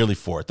pay dearly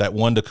for it. That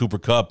one to Cooper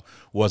Kupp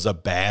was a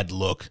bad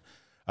look.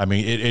 I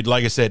mean, it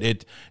like I said,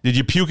 did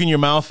you puke in your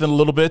mouth in a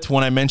little bit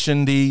when I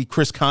mentioned the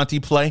Chris Conte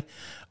play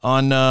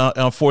on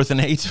 4th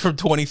and 8 from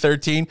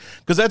 2013?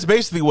 Because that's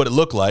basically what it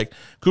looked like.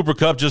 Cooper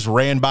Kupp just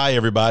ran by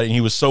everybody, and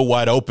he was so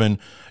wide open,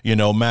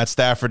 Matt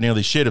Stafford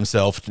nearly shit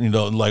himself,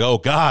 like, oh,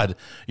 God,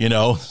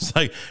 it's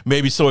like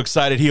maybe so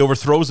excited he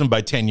overthrows him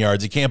by 10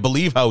 yards. He can't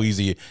believe how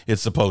easy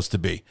it's supposed to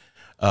be.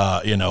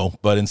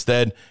 But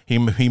instead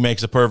he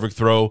makes a perfect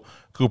throw.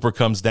 Cooper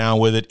comes down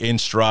with it in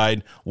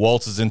stride,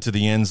 waltzes into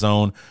the end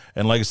zone.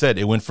 And like I said,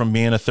 it went from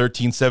being a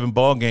 13-7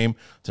 ball game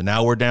to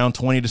now we're down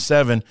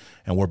 20-7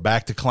 and we're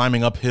back to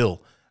climbing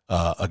uphill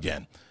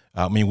again.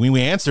 I mean,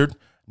 we answered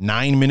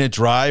 9-minute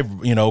drive,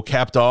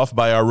 capped off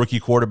by our rookie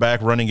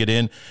quarterback running it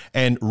in,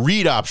 and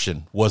read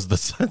option was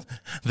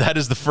that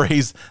is the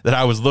phrase that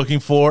I was looking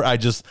for. I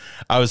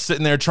was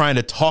sitting there trying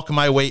to talk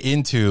my way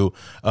into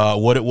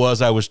what it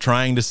was I was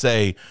trying to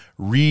say.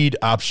 Read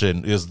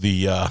option is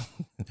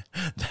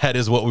that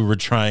is what we were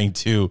trying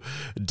to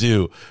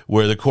do,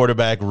 where the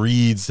quarterback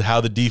reads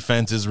how the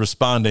defense is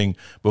responding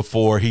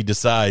before he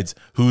decides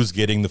who's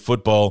getting the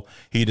football.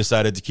 He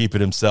decided to keep it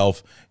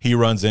himself. He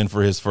runs in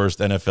for his first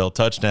NFL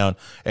touchdown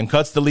and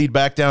cuts the lead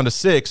back down to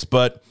 6.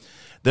 But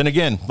then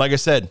again, like I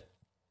said,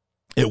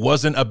 it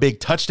wasn't a big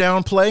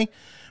touchdown play,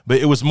 but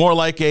it was more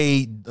like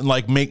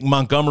make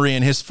Montgomery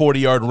and his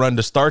 40-yard run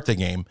to start the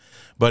game.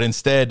 But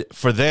instead,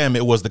 for them,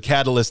 it was the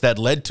catalyst that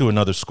led to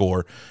another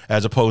score,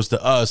 as opposed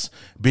to us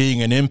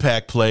being an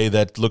impact play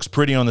that looks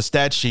pretty on the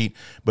stat sheet,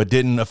 but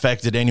didn't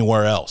affect it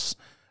anywhere else.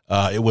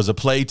 It was a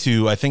play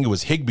to, I think it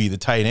was Higbee, the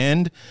tight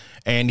end,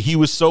 and he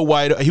was so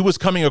wide. He was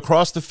coming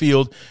across the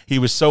field. He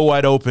was so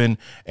wide open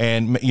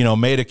and,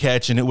 made a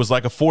catch, and it was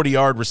like a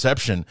 40-yard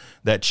reception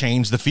that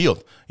changed the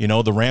field.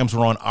 The Rams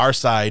were on our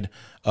side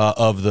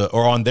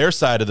on their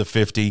side of the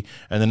 50,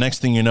 and the next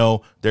thing you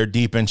know, they're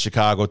deep in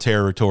Chicago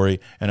territory,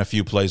 and a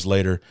few plays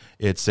later,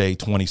 it's a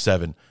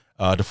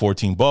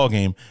 27-14 ball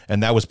game,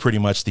 and that was pretty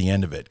much the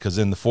end of it. Because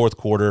in the fourth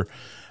quarter,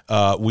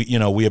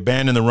 we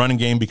abandoned the running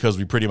game because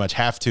we pretty much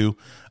have to.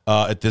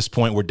 At this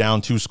point, we're down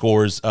 2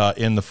 scores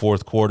in the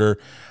fourth quarter.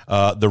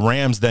 The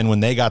Rams then, when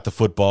they got the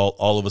football,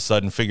 all of a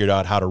sudden figured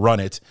out how to run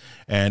it,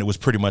 and it was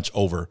pretty much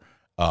over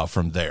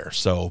from there.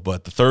 So,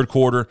 but the third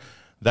quarter,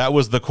 that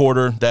was the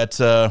quarter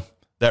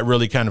that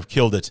really kind of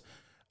killed it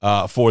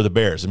for the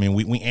Bears. I mean,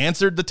 we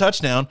answered the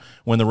touchdown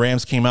when the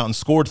Rams came out and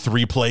scored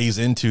 3 plays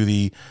into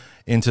the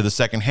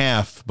second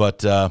half,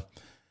 but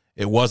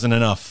it wasn't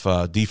enough.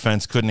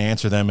 Defense couldn't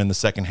answer them in the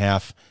second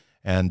half,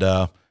 and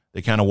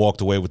they kind of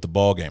walked away with the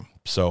ball game.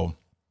 So,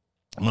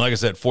 like I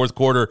said, fourth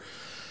quarter,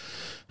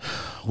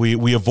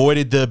 we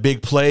avoided the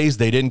big plays.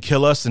 They didn't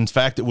kill us. In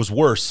fact, it was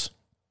worse.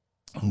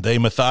 They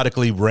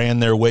methodically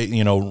ran their way.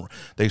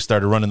 They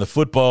started running the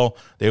football.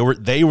 They were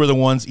the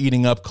ones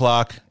eating up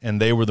clock,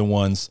 and they were the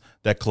ones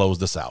that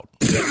closed us out.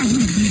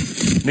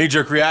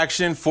 Knee-jerk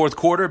reaction, fourth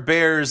quarter,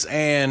 Bears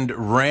and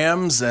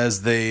Rams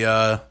as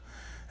the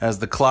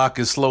clock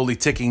is slowly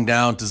ticking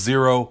down to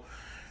 0.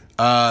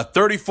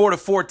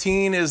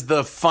 34-14 is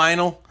the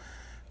final.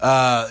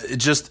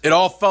 It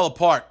all fell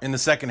apart in the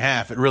second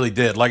half. It really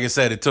did. Like I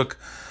said, it took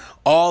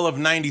all of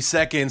 90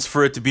 seconds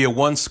for it to be a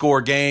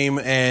 1-score game,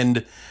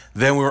 and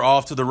then we were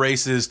off to the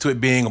races to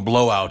it being a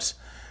blowout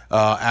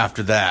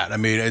after that. I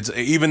mean,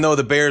 even though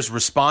the Bears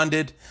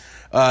responded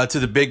to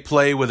the big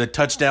play with a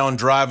touchdown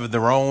drive of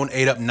their own,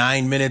 ate up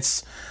 9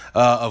 minutes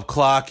of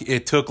clock,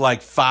 it took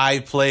like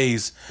 5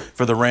 plays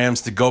for the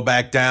Rams to go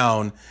back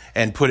down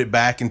and put it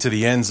back into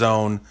the end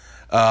zone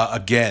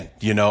again.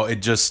 It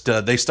just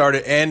they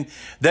started, and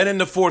then in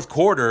the fourth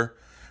quarter,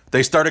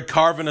 they started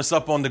carving us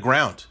up on the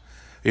ground.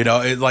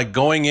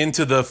 Going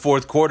into the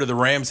fourth quarter, the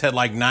Rams had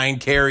like 9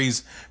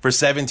 carries for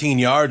 17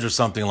 yards or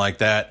something like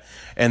that.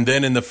 And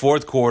then in the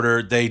fourth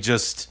quarter, they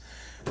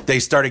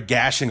started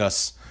gashing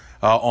us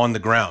on the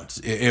ground.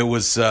 It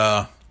was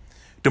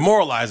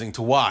demoralizing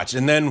to watch.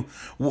 And then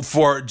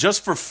for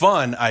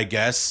fun, I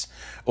guess,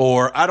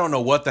 or I don't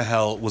know what the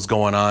hell was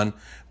going on,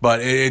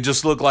 but it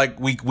just looked like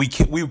we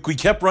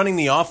kept running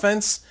the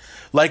offense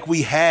like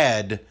we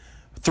had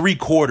 3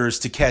 quarters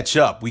to catch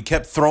up. We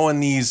kept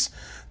throwing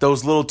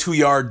those little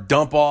 2-yard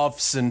dump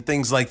offs and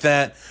things like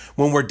that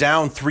when we're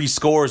down 3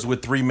 scores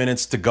with 3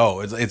 minutes to go.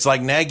 It's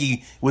like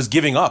Nagy was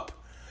giving up.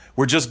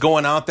 We're just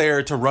going out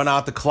there to run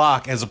out the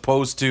clock as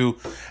opposed to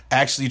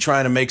actually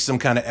trying to make some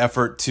kind of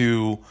effort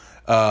to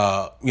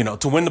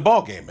win the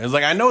ball game. It's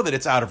like, I know that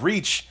it's out of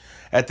reach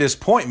at this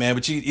point, man,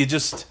 but you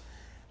just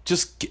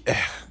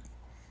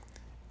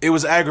it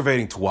was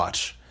aggravating to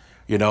watch.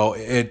 At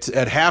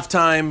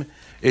halftime,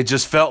 it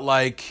just felt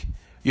like,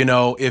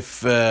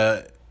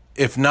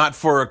 if not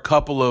for a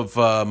couple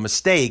of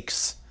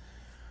mistakes,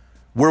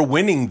 we're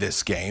winning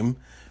this game.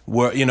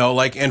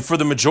 And for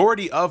the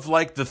majority of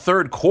the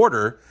third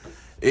quarter,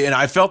 and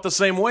I felt the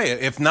same way.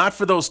 If not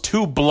for those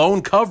 2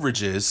 blown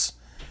coverages,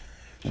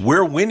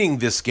 we're winning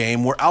this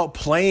game. We're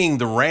outplaying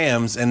the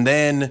Rams. And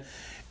then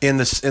in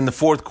the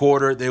fourth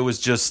quarter, there was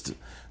just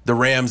the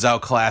Rams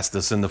outclassed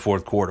us in the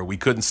fourth quarter. We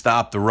couldn't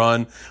stop the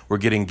run. We're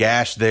getting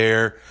gashed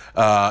there.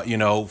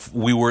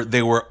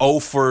 They were 0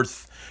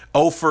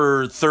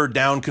 for third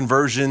down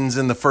conversions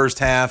in the first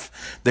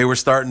half. They were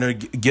starting to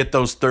get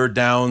those third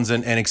downs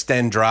and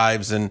extend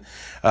drives and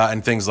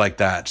things like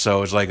that.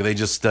 So it's like we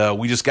just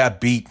got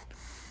beat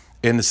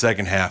in the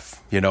second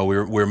half.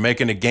 We're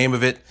making a game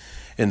of it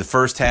in the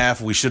first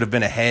half. We should have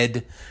been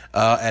ahead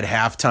at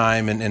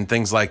halftime and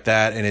things like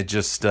that. And it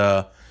just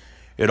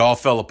it all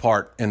fell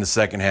apart in the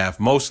second half.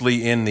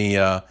 Mostly in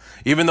the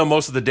even though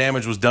most of the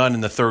damage was done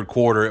in the third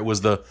quarter, it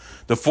was the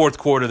fourth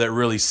quarter that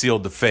really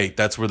sealed the fate.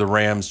 That's where the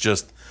Rams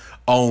just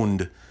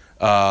owned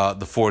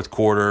the fourth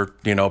quarter.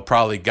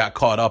 Probably got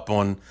caught up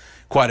on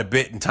quite a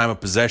bit in time of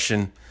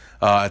possession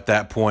at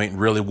that point, and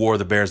really wore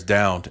the Bears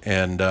down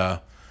and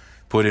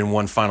put in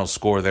one final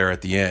score there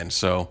at the end.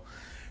 So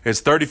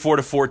it's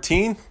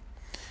 34-14.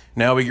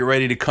 Now we get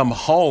ready to come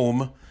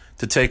home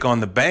to take on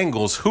the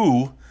Bengals,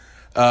 who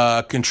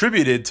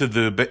contributed to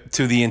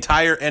the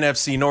entire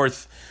NFC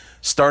North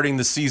starting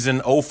the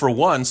season 0 for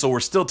 1. So we're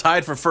still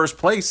tied for first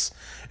place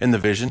in the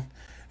division.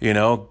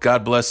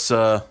 God bless,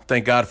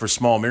 thank God for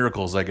small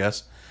miracles, I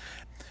guess.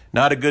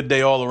 Not a good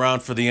day all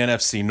around for the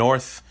NFC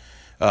North,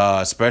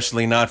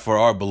 especially not for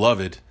our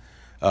beloved,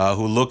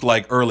 who looked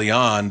like early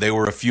on they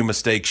were a few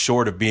mistakes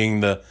short of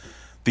being the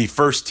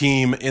first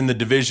team in the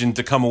division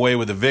to come away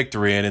with a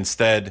victory, and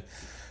instead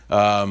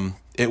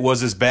it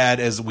was as bad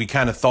as we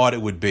kind of thought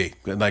it would be.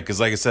 Because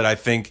like I said, I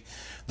think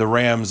the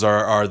Rams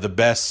are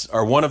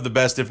one of the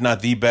best, if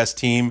not the best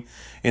team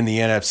in the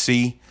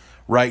NFC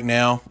right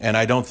now, and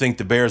I don't think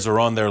the Bears are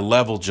on their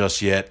level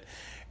just yet.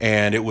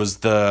 And it was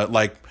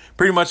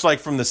pretty much like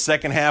from the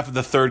second half of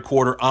the third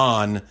quarter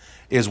on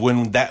is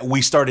when that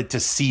we started to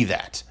see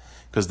that,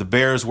 because the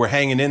Bears were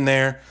hanging in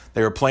there.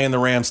 They were playing the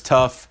Rams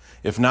tough.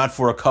 If not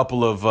for a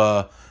couple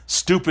of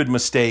stupid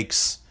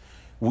mistakes,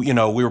 we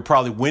were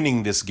probably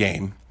winning this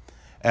game.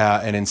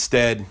 And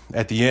instead,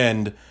 at the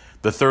end,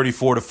 the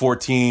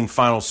 34-14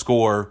 final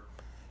score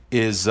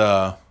is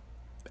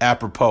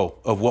apropos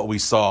of what we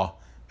saw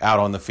out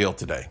on the field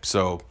today.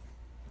 So,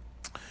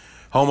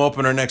 home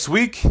opener next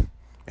week.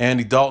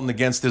 Andy Dalton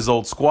against his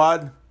old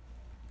squad.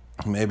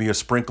 Maybe a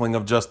sprinkling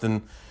of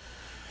Justin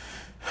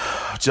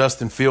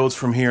Fields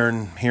from here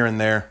and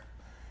there.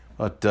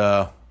 But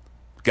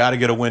got to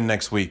get a win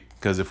next week,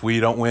 because if we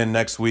don't win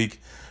next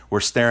week, we're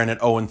staring at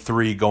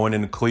 0-3 going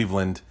into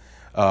Cleveland,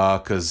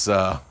 because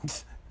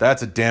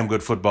that's a damn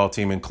good football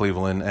team in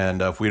Cleveland.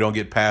 And if we don't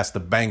get past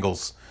the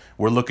Bengals,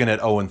 we're looking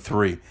at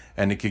 0-3,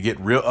 and it could get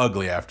real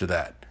ugly after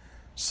that.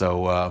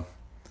 So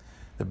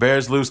the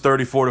Bears lose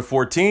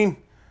 34-14,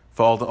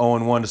 fall to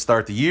 0-1 to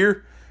start the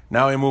year.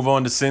 Now we move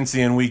on to Cincy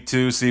in week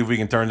 2, see if we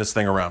can turn this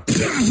thing around.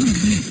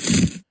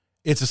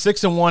 It's a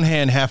 6 in one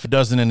hand, half a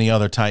dozen in the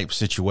other type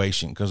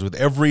situation, because with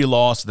every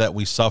loss that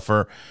we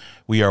suffer,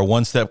 we are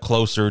one step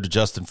closer to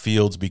Justin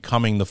Fields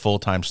becoming the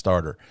full-time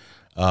starter.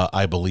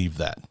 I believe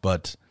that.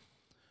 But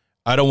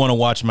I don't want to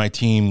watch my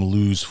team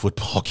lose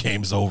football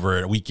games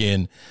over week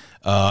in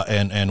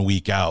and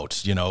week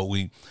out.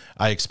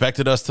 I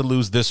expected us to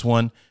lose this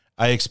one.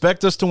 I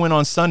expect us to win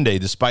on Sunday,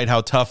 despite how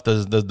tough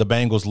the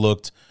Bengals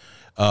looked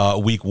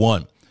week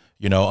 1.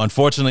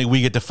 Unfortunately,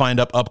 we get to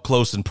find up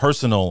close and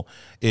personal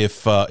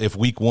if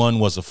week 1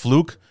 was a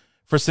fluke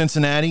for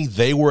Cincinnati.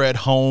 They were at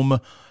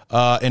home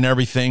and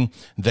everything.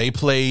 They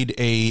played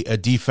a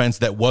defense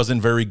that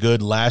wasn't very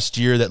good last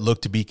year that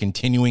looked to be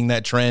continuing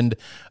that trend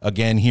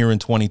again here in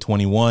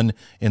 2021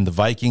 in the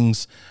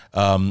Vikings.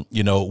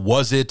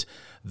 Was it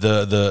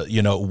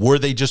were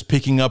they just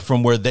picking up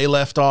from where they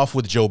left off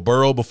with Joe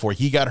Burrow before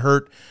he got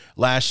hurt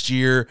last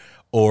year?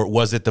 Or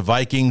was it the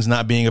Vikings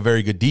not being a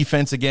very good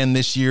defense again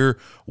this year?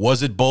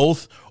 Was it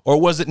both? Or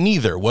was it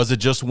neither? Was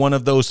it just one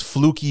of those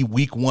fluky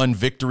week 1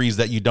 victories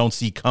that you don't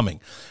see coming?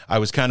 I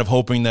was kind of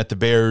hoping that the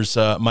Bears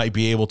might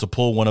be able to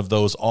pull one of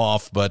those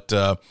off, but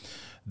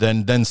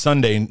then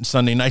Sunday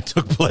night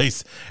took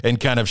place and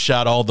kind of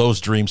shot all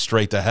those dreams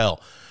straight to hell.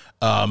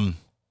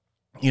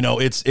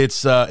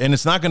 It's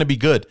not going to be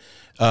good.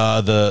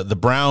 The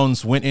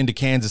Browns went into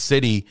Kansas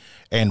City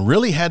and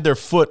really had their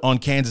foot on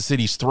Kansas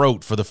City's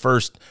throat for the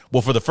first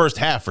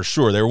half for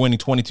sure. They were winning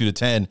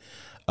 22-10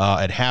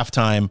 at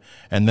halftime,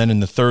 and then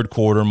in the third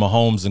quarter,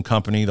 Mahomes and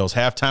company, those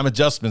halftime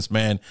adjustments,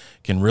 man,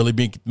 can really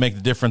make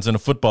the difference in a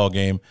football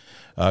game.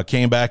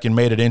 Came back and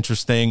made it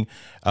interesting.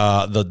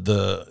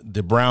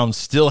 The Browns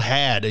still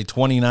had a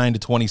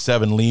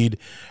 29-27 lead,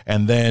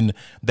 and then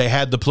they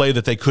had the play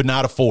that they could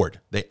not afford.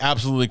 They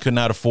absolutely could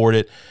not afford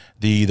it.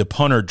 The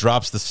punter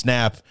drops the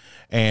snap,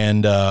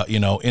 and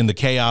in the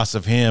chaos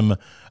of him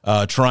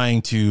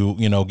trying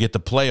to get the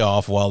play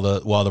off while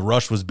the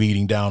rush was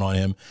beating down on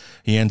him,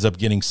 he ends up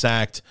getting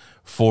sacked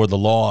for the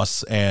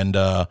loss. And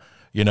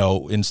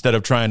instead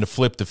of trying to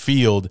flip the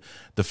field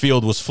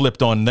was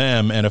flipped on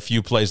them, and a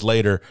few plays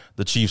later,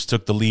 the Chiefs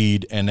took the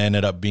lead and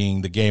ended up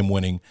being the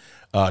game-winning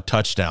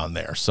touchdown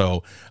there.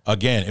 So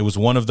again, it was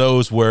one of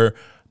those where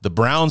the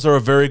Browns are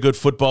a very good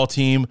football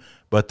team,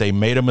 but they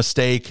made a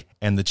mistake,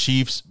 and the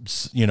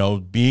Chiefs, you know,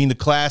 being the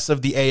class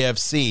of the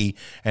AFC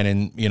and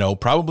in, you know,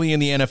 probably in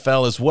the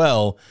NFL as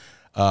well,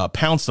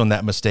 pounced on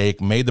that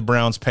mistake, made the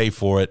Browns pay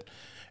for it,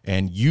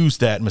 and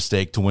used that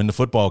mistake to win the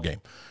football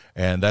game.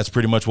 And that's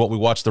pretty much what we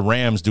watched the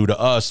Rams do to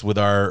us with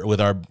our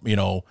you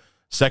know,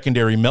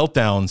 secondary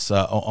meltdowns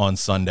on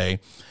Sunday.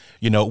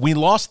 You know, we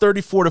lost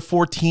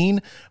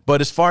 34-14, but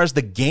as far as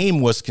the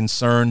game was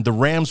concerned, the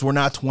Rams were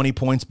not 20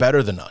 points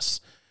better than us.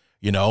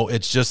 You know,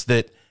 it's just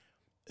that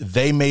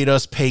they made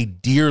us pay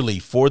dearly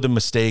for the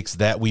mistakes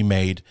that we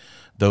made.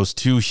 Those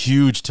 2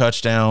 huge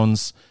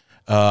touchdowns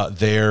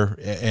there.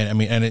 And I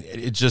mean, and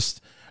it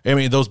just, I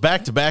mean, those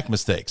back-to-back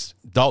mistakes,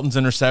 Dalton's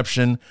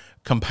interception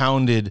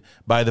compounded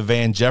by the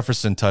Van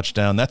Jefferson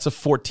touchdown, that's a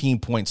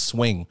 14-point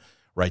swing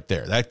right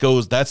there.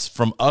 That's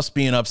from us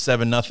being up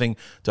 7-0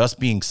 to us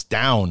being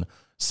down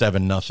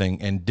 7-0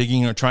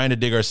 and trying to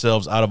dig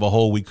ourselves out of a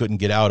hole we couldn't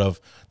get out of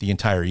the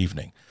entire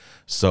evening.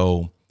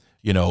 So,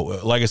 you know,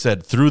 like I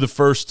said, through the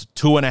first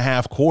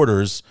 2.5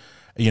 quarters,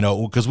 you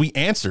know, because we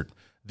answered.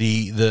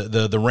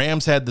 The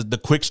Rams had the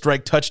quick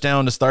strike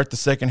touchdown to start the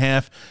second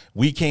half.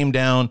 We came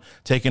down,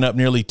 taking up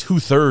nearly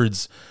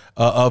 2/3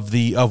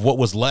 of what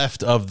was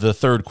left of the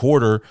third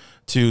quarter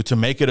to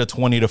make it a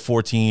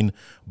 20-14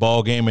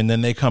 ball game, and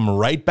then they come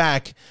right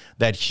back.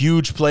 That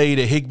huge play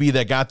to Higbee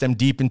that got them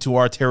deep into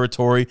our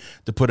territory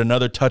to put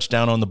another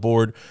touchdown on the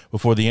board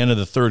before the end of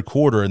the third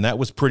quarter, and that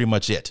was pretty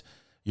much it.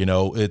 You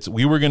know,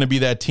 we were going to be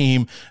that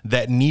team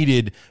that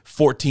needed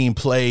 14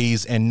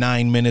 plays and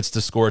 9 minutes to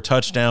score a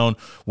touchdown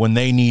when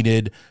they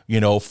needed, you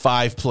know,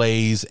 5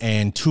 plays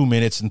and 2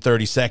 minutes and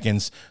 30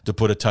 seconds to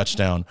put a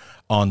touchdown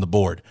on the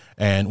board.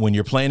 And when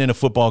you're playing in a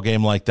football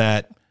game like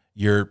that,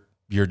 you're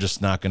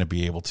just not going to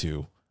be able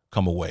to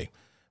come away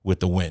with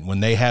the win.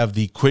 When they have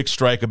the quick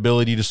strike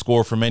ability to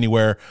score from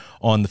anywhere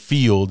on the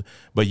field,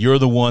 but you're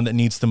the one that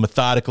needs to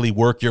methodically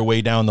work your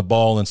way down the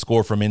ball and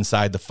score from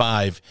inside the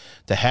 5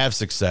 to have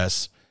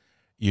success,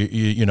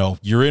 you know,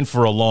 you're in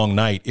for a long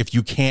night if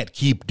you can't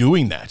keep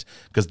doing that,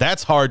 because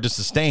that's hard to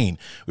sustain.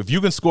 If you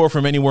can score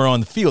from anywhere on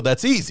the field,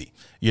 that's easy.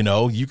 You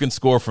know, you can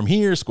score from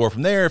here, score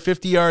from there,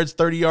 50 yards,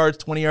 30 yards,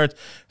 20 yards,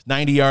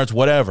 90 yards,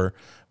 whatever.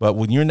 But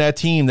when you're in that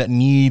team that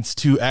needs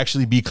to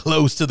actually be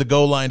close to the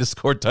goal line to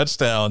score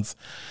touchdowns,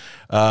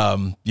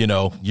 you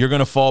know, you're going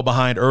to fall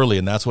behind early,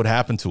 and that's what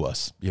happened to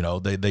us. You know,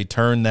 they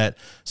turned that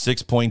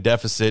 6-point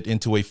deficit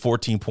into a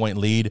 14-point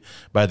lead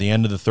by the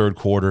end of the third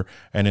quarter,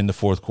 and in the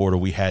fourth quarter,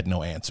 we had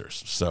no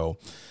answers. So,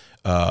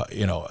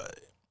 you know,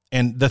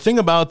 and the thing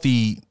about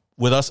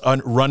with us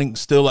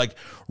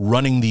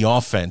running the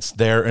offense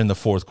there in the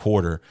fourth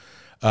quarter,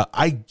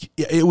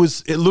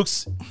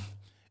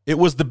 it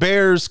was the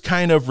Bears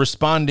kind of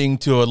responding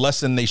to a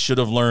lesson they should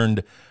have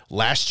learned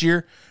last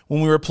year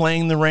when we were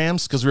playing the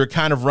Rams, because we were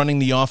kind of running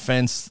the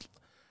offense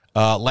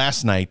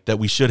last night that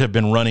we should have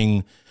been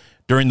running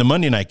during the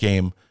Monday night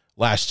game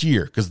last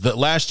year. Because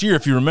last year,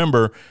 if you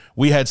remember,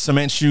 we had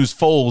Cement Shoes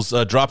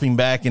Foles dropping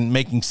back and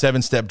making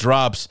 7-step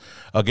drops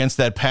against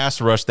that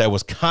pass rush that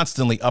was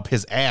constantly up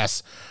his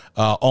ass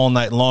all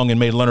night long and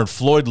made Leonard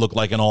Floyd look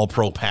like an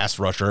all-pro pass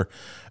rusher,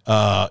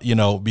 you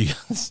know,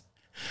 because...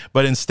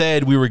 But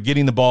instead, we were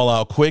getting the ball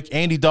out quick.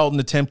 Andy Dalton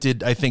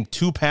attempted, I think,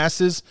 2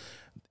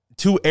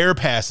 air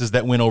passes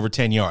that went over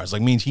 10 yards.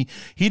 Like, means he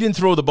didn't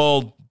throw the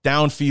ball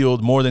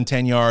downfield more than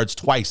 10 yards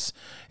twice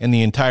in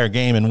the entire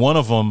game, and one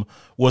of them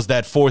was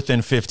that 4th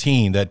and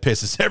 15 that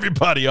pisses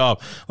everybody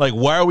off. Like,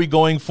 why are we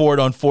going for it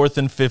on 4th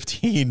and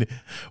 15?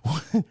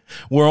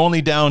 We're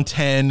only down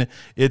 10.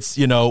 It's,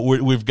 you know,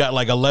 we've got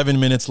like 11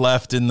 minutes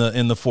left in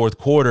the fourth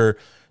quarter.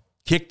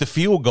 Kick the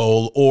field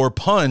goal or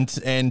punt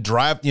and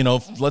drive, you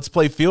know, let's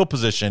play field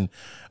position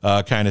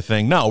kind of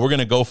thing. No, we're going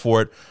to go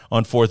for it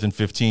on 4th and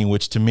 15,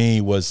 which to me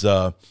was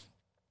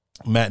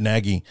Matt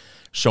Nagy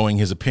showing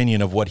his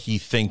opinion of what he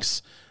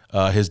thinks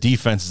his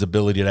defense's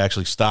ability to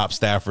actually stop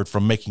Stafford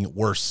from making it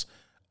worse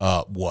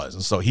was.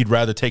 And so he'd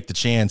rather take the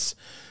chance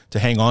to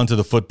hang on to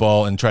the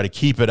football and try to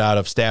keep it out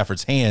of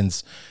Stafford's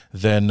hands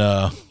than,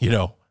 you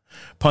know,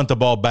 punt the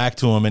ball back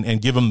to him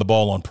and give him the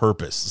ball on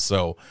purpose.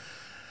 So,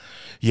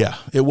 yeah,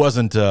 it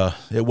wasn't a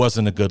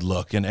good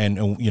look,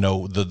 and you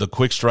know, the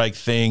quick strike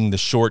thing, the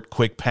short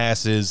quick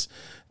passes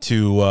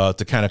to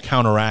kind of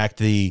counteract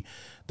the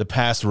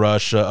pass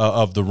rush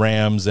of the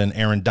Rams and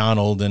Aaron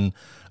Donald and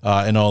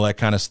all that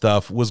kind of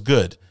stuff was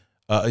good.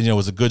 You know, it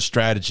was a good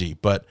strategy.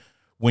 But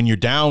when you're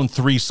down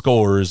 3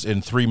 scores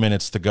in 3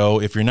 minutes to go,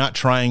 if you're not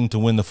trying to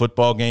win the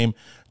football game,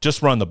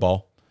 just run the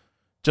ball,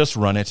 just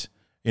run it.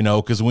 You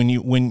know,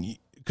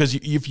 because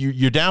if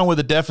you're down with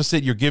a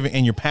deficit,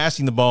 you're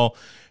passing the ball,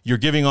 you're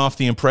giving off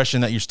the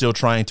impression that you're still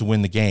trying to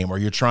win the game, or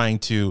you're trying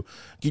to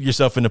get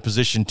yourself in a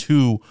position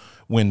to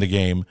win the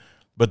game.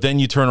 But then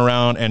you turn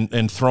around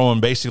and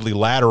throwing basically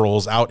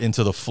laterals out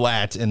into the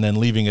flat and then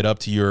leaving it up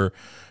to your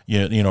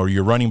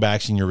running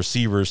backs and your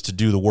receivers to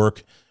do the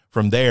work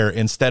from there,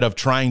 instead of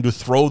trying to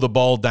throw the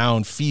ball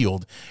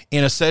downfield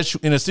in a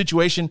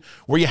situation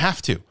where you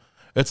have to.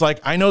 It's like,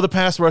 I know the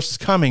pass rush is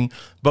coming,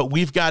 but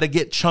we've got to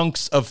get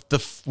chunks of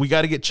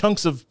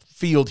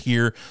field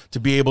here to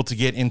be able to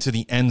get into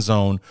the end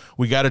zone.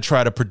 We got to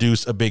try to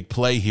produce a big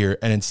play here.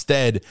 And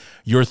instead,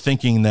 you're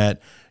thinking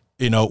that,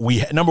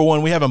 number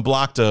one, we haven't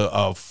blocked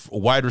a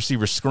wide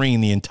receiver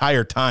screen the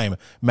entire time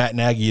Matt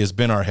Nagy has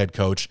been our head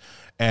coach.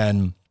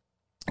 And,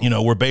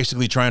 we're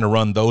basically trying to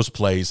run those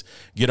plays,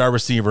 get our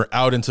receiver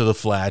out into the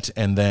flat,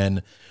 and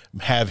then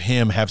have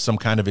him have some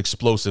kind of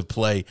explosive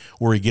play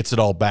where he gets it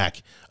all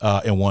back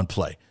in one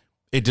play.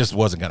 It just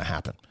wasn't going to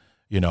happen,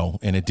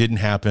 and it didn't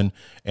happen.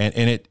 And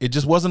it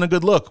just wasn't a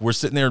good look. We're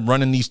sitting there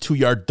running these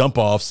 2-yard dump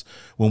offs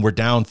when we're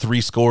down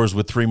 3 scores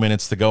with 3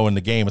 minutes to go in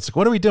the game. It's like,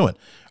 what are we doing?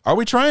 Are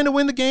we trying to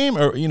win the game?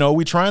 Or, are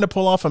we trying to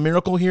pull off a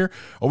miracle here?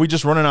 Or are we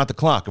just running out the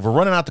clock? If we're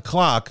running out the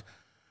clock,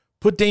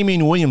 put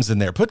Damian Williams in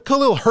there. Put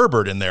Khalil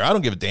Herbert in there. I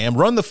don't give a damn.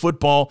 Run the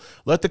football.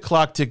 Let the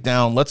clock tick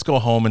down. Let's go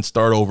home and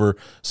start over.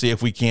 See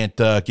if we can't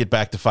get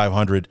back to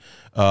 500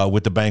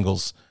 with the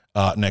Bengals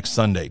next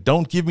Sunday.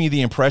 Don't give me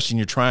the impression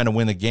you're trying to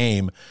win the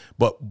game,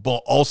 but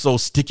also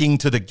sticking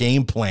to the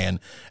game plan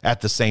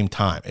at the same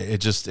time.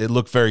 It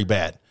looked very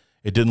bad.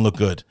 It didn't look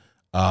good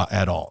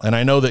at all. And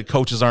I know that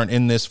coaches aren't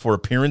in this for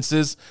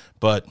appearances,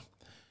 but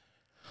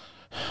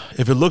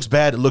if it looks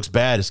bad, it looks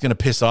bad. It's going to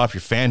piss off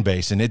your fan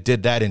base, and it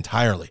did that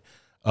entirely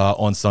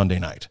on Sunday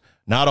night.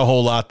 Not a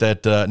whole lot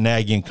that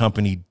Nagy and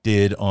company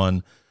did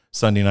on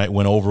Sunday night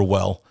went over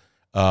well.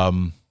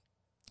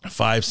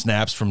 5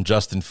 snaps from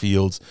Justin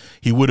Fields.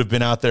 He would have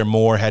been out there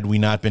more had we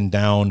not been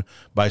down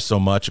by so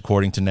much,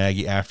 according to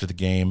Nagy after the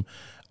game.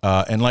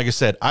 And like I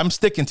said, I'm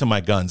sticking to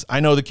my guns. I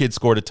know the kid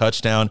scored a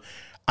touchdown.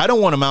 I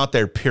don't want him out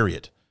there,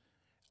 period,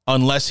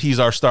 unless he's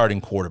our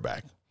starting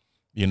quarterback.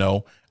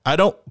 I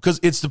don't, because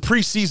it's the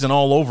preseason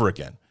all over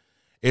again.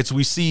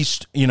 We see,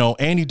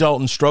 Andy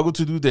Dalton struggle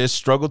to do this,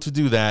 struggle to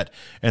do that,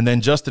 and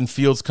then Justin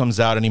Fields comes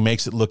out and he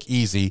makes it look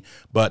easy,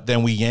 but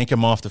then we yank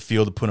him off the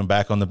field to put him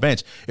back on the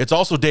bench. It's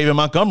also David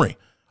Montgomery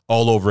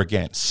all over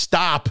again.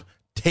 Stop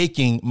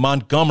taking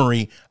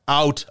Montgomery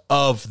out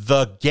of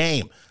the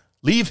game.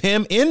 Leave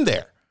him in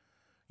there.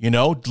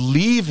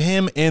 Leave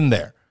him in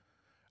there.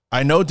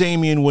 I know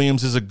Damian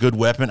Williams is a good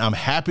weapon. I'm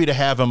happy to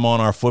have him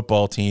on our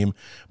football team,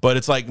 but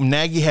it's like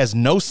Nagy has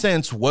no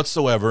sense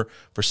whatsoever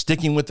for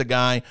sticking with the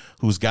guy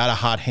who's got a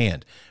hot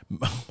hand.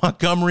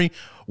 Montgomery,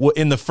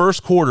 in the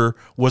first quarter,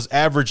 was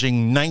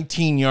averaging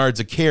 19 yards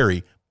a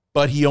carry,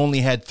 but he only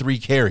had 3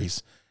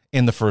 carries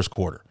in the first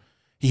quarter.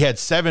 He had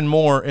 7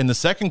 more in the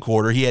second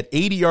quarter. He had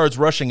 80 yards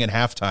rushing at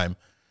halftime,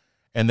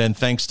 and then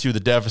thanks to the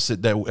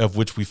deficit of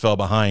which we fell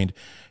behind,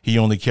 he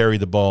only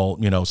carried the ball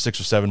 6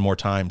 or 7 more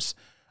times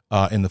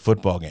in the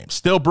football game.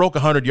 Still broke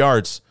 100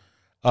 yards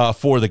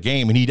for the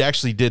game, and he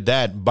actually did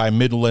that by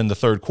middle in the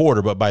third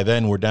quarter, but by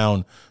then we're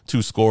down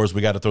 2 scores. We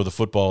got to throw the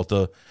football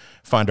to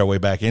find our way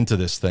back into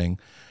this thing.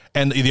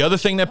 And the other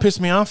thing that pissed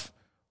me off,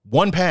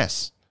 1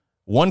 pass,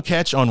 1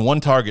 catch on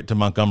 1 target to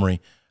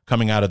Montgomery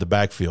coming out of the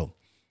backfield.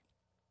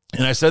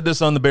 And I said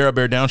this on the Bear Up,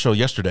 Bear Down show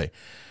yesterday.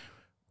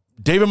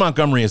 David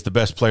Montgomery is the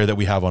best player that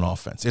we have on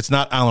offense. It's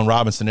not Allen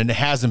Robinson, and it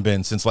hasn't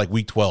been since like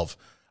week 12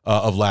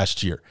 of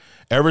last year.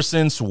 Ever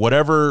since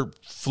whatever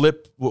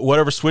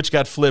switch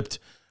got flipped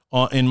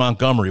in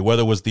Montgomery,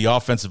 whether it was the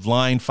offensive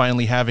line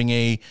finally having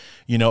a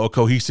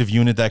cohesive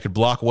unit that could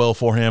block well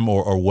for him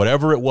or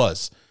whatever it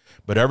was.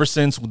 But ever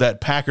since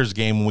that Packers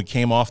game when we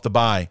came off the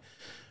bye,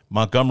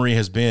 Montgomery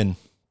has been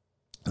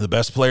the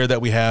best player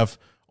that we have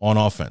on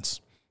offense.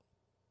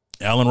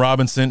 Allen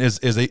Robinson is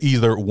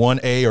either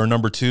 1A or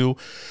number 2.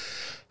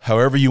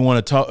 However you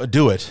want to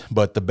do it,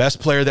 but the best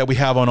player that we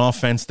have on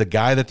offense, the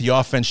guy that the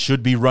offense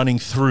should be running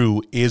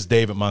through, is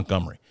David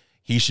Montgomery.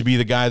 He should be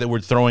the guy that we're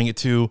throwing it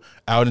to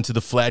out into the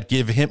flat,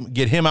 get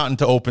him out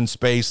into open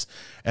space,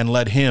 and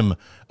let him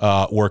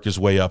work his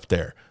way up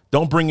there.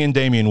 Don't bring in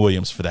Damian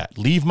Williams for that.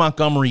 Leave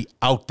Montgomery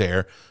out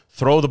there.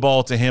 Throw the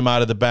ball to him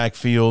out of the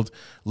backfield.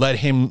 Let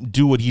him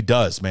do what he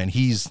does, man.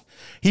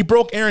 He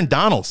broke Aaron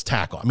Donald's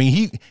tackle. I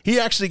mean, he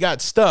actually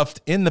got stuffed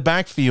in the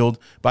backfield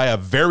by a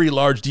very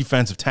large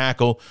defensive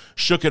tackle,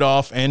 shook it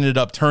off, ended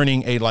up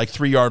turning a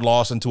 3-yard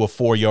loss into a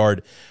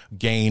 4-yard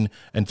gain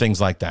and things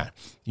like that.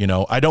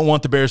 I don't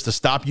want the Bears to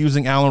stop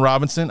using Allen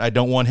Robinson. I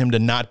don't want him to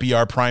not be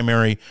our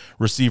primary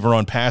receiver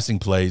on passing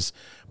plays,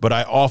 but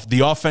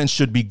the offense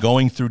should be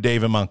going through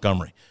David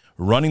Montgomery,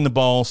 running the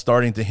ball,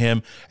 starting to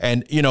him,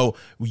 and,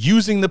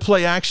 using the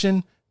play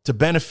action to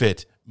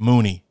benefit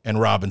Mooney and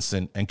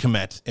Robinson and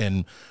Kmet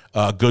and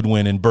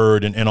Goodwin and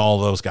Bird and all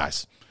those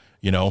guys.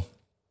 We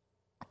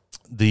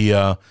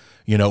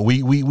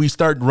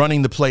start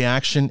running the play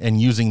action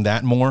and using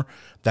that more.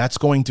 That's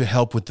going to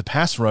help with the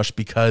pass rush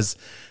because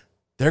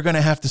they're going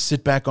to have to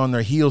sit back on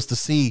their heels to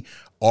see,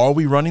 are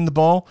we running the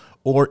ball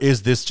or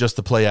is this just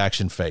a play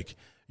action fake?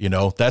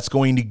 That's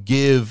going to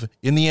give,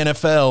 in the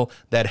NFL,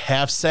 that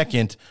half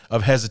second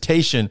of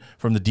hesitation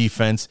from the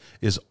defense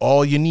is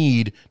all you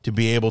need to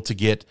be able to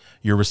get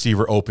your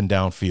receiver open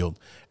downfield.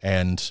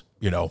 And,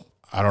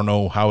 I don't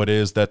know how it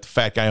is that the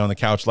fat guy on the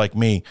couch like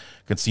me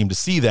can seem to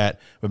see that,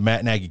 but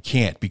Matt Nagy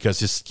can't because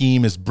his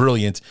scheme is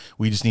brilliant.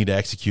 We just need to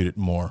execute it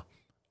more.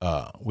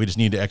 We just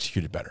need to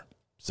execute it better.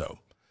 So,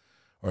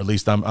 or at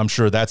least I'm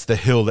sure that's the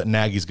hill that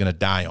Nagy's going to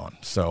die on.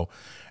 So,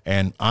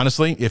 and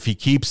honestly, if he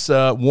keeps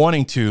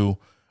wanting to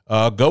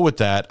go with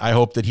that, I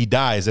hope that he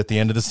dies at the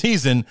end of the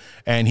season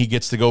and he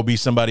gets to go be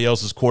somebody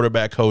else's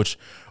quarterback coach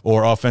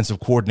or offensive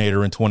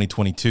coordinator in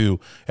 2022,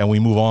 and we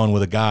move on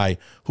with a guy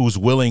who's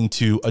willing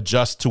to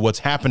adjust to what's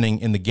happening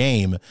in the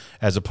game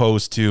as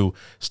opposed to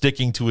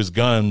sticking to his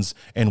guns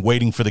and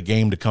waiting for the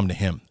game to come to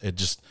him.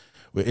 It's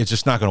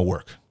just not going to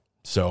work.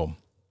 So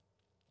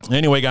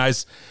anyway,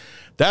 guys,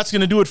 that's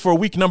going to do it for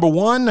week number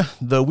 1.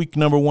 The week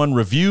number 1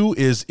 review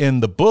is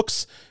in the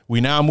books.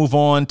 We now move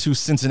on to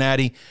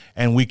Cincinnati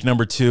and week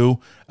number 2.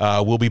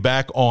 We'll be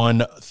back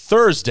on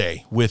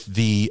Thursday with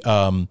the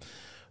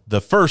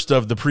first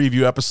of the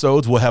preview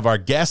episodes. We'll have our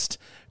guest,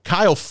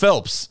 Kyle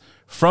Phelps,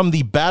 from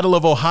the Battle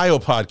of Ohio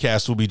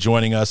podcast, will be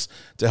joining us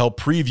to help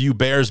preview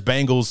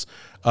Bears-Bengals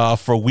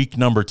for week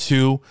number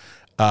 2.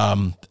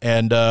 We'll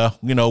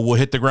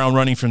hit the ground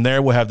running from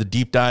there. We'll have the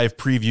deep dive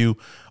preview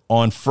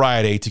on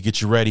Friday to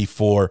get you ready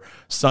for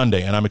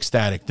Sunday. And I'm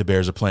ecstatic the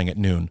Bears are playing at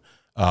noon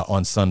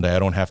on Sunday. I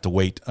don't have to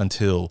wait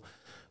until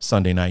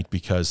Sunday night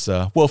because,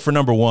 for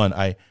number one,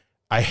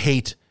 I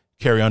hate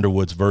Carrie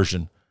Underwood's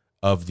version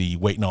of the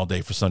Waiting All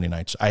Day for Sunday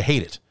nights. I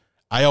hate it.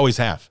 I always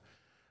have.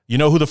 You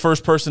know who the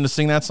first person to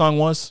sing that song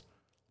was?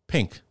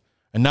 Pink.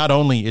 And not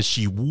only is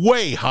she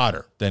way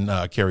hotter than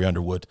Carrie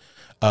Underwood,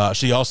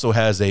 she also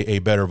has a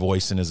better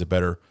voice and is a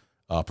better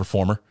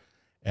performer.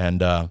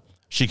 And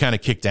she kind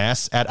of kicked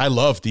ass. I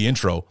loved the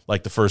intro,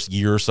 like the first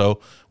year or so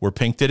where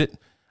Pink did it.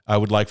 I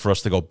would like for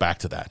us to go back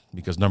to that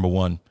because, number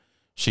one,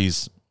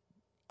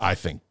 I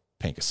think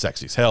Pink is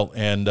sexy as hell.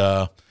 And,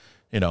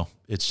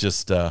 it's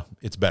just,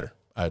 it's better.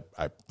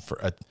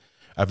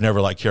 I've never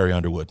liked Carrie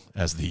Underwood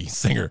as the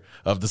singer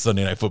of the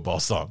Sunday Night Football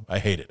song. I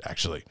hate it,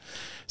 actually.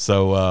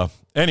 So,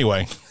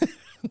 anyway,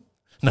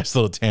 nice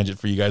little tangent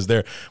for you guys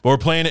there. But we're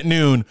playing at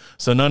noon,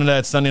 so none of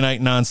that Sunday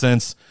night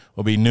nonsense.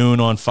 Will be noon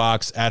on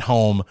Fox at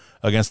home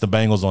against the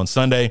Bengals on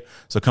Sunday.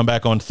 So come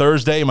back on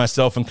Thursday.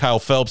 Myself and Kyle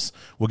Phelps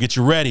will get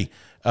you ready,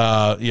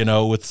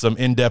 with some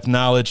in-depth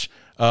knowledge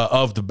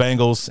of the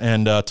Bengals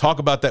and talk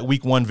about that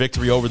Week 1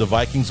 victory over the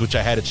Vikings, which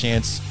I had a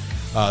chance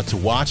to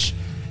watch.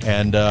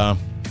 And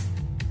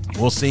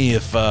we'll see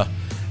if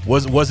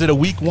was it a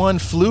Week 1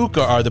 fluke,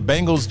 or are the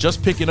Bengals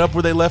just picking up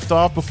where they left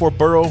off before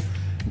Burrow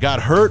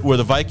got hurt? Were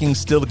the Vikings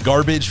still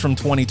garbage from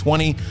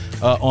 2020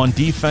 on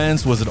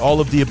defense? Was it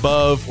all of the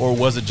above, or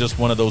was it just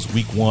one of those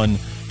Week 1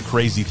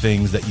 crazy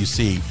things that you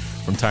see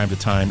from time to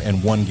time,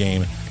 and one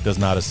game does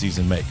not a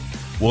season make?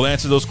 We'll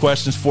answer those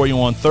questions for you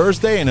on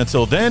Thursday, and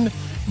until then,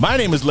 my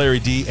name is Larry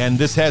D, and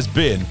this has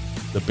been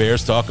the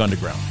Bears Talk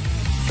Underground.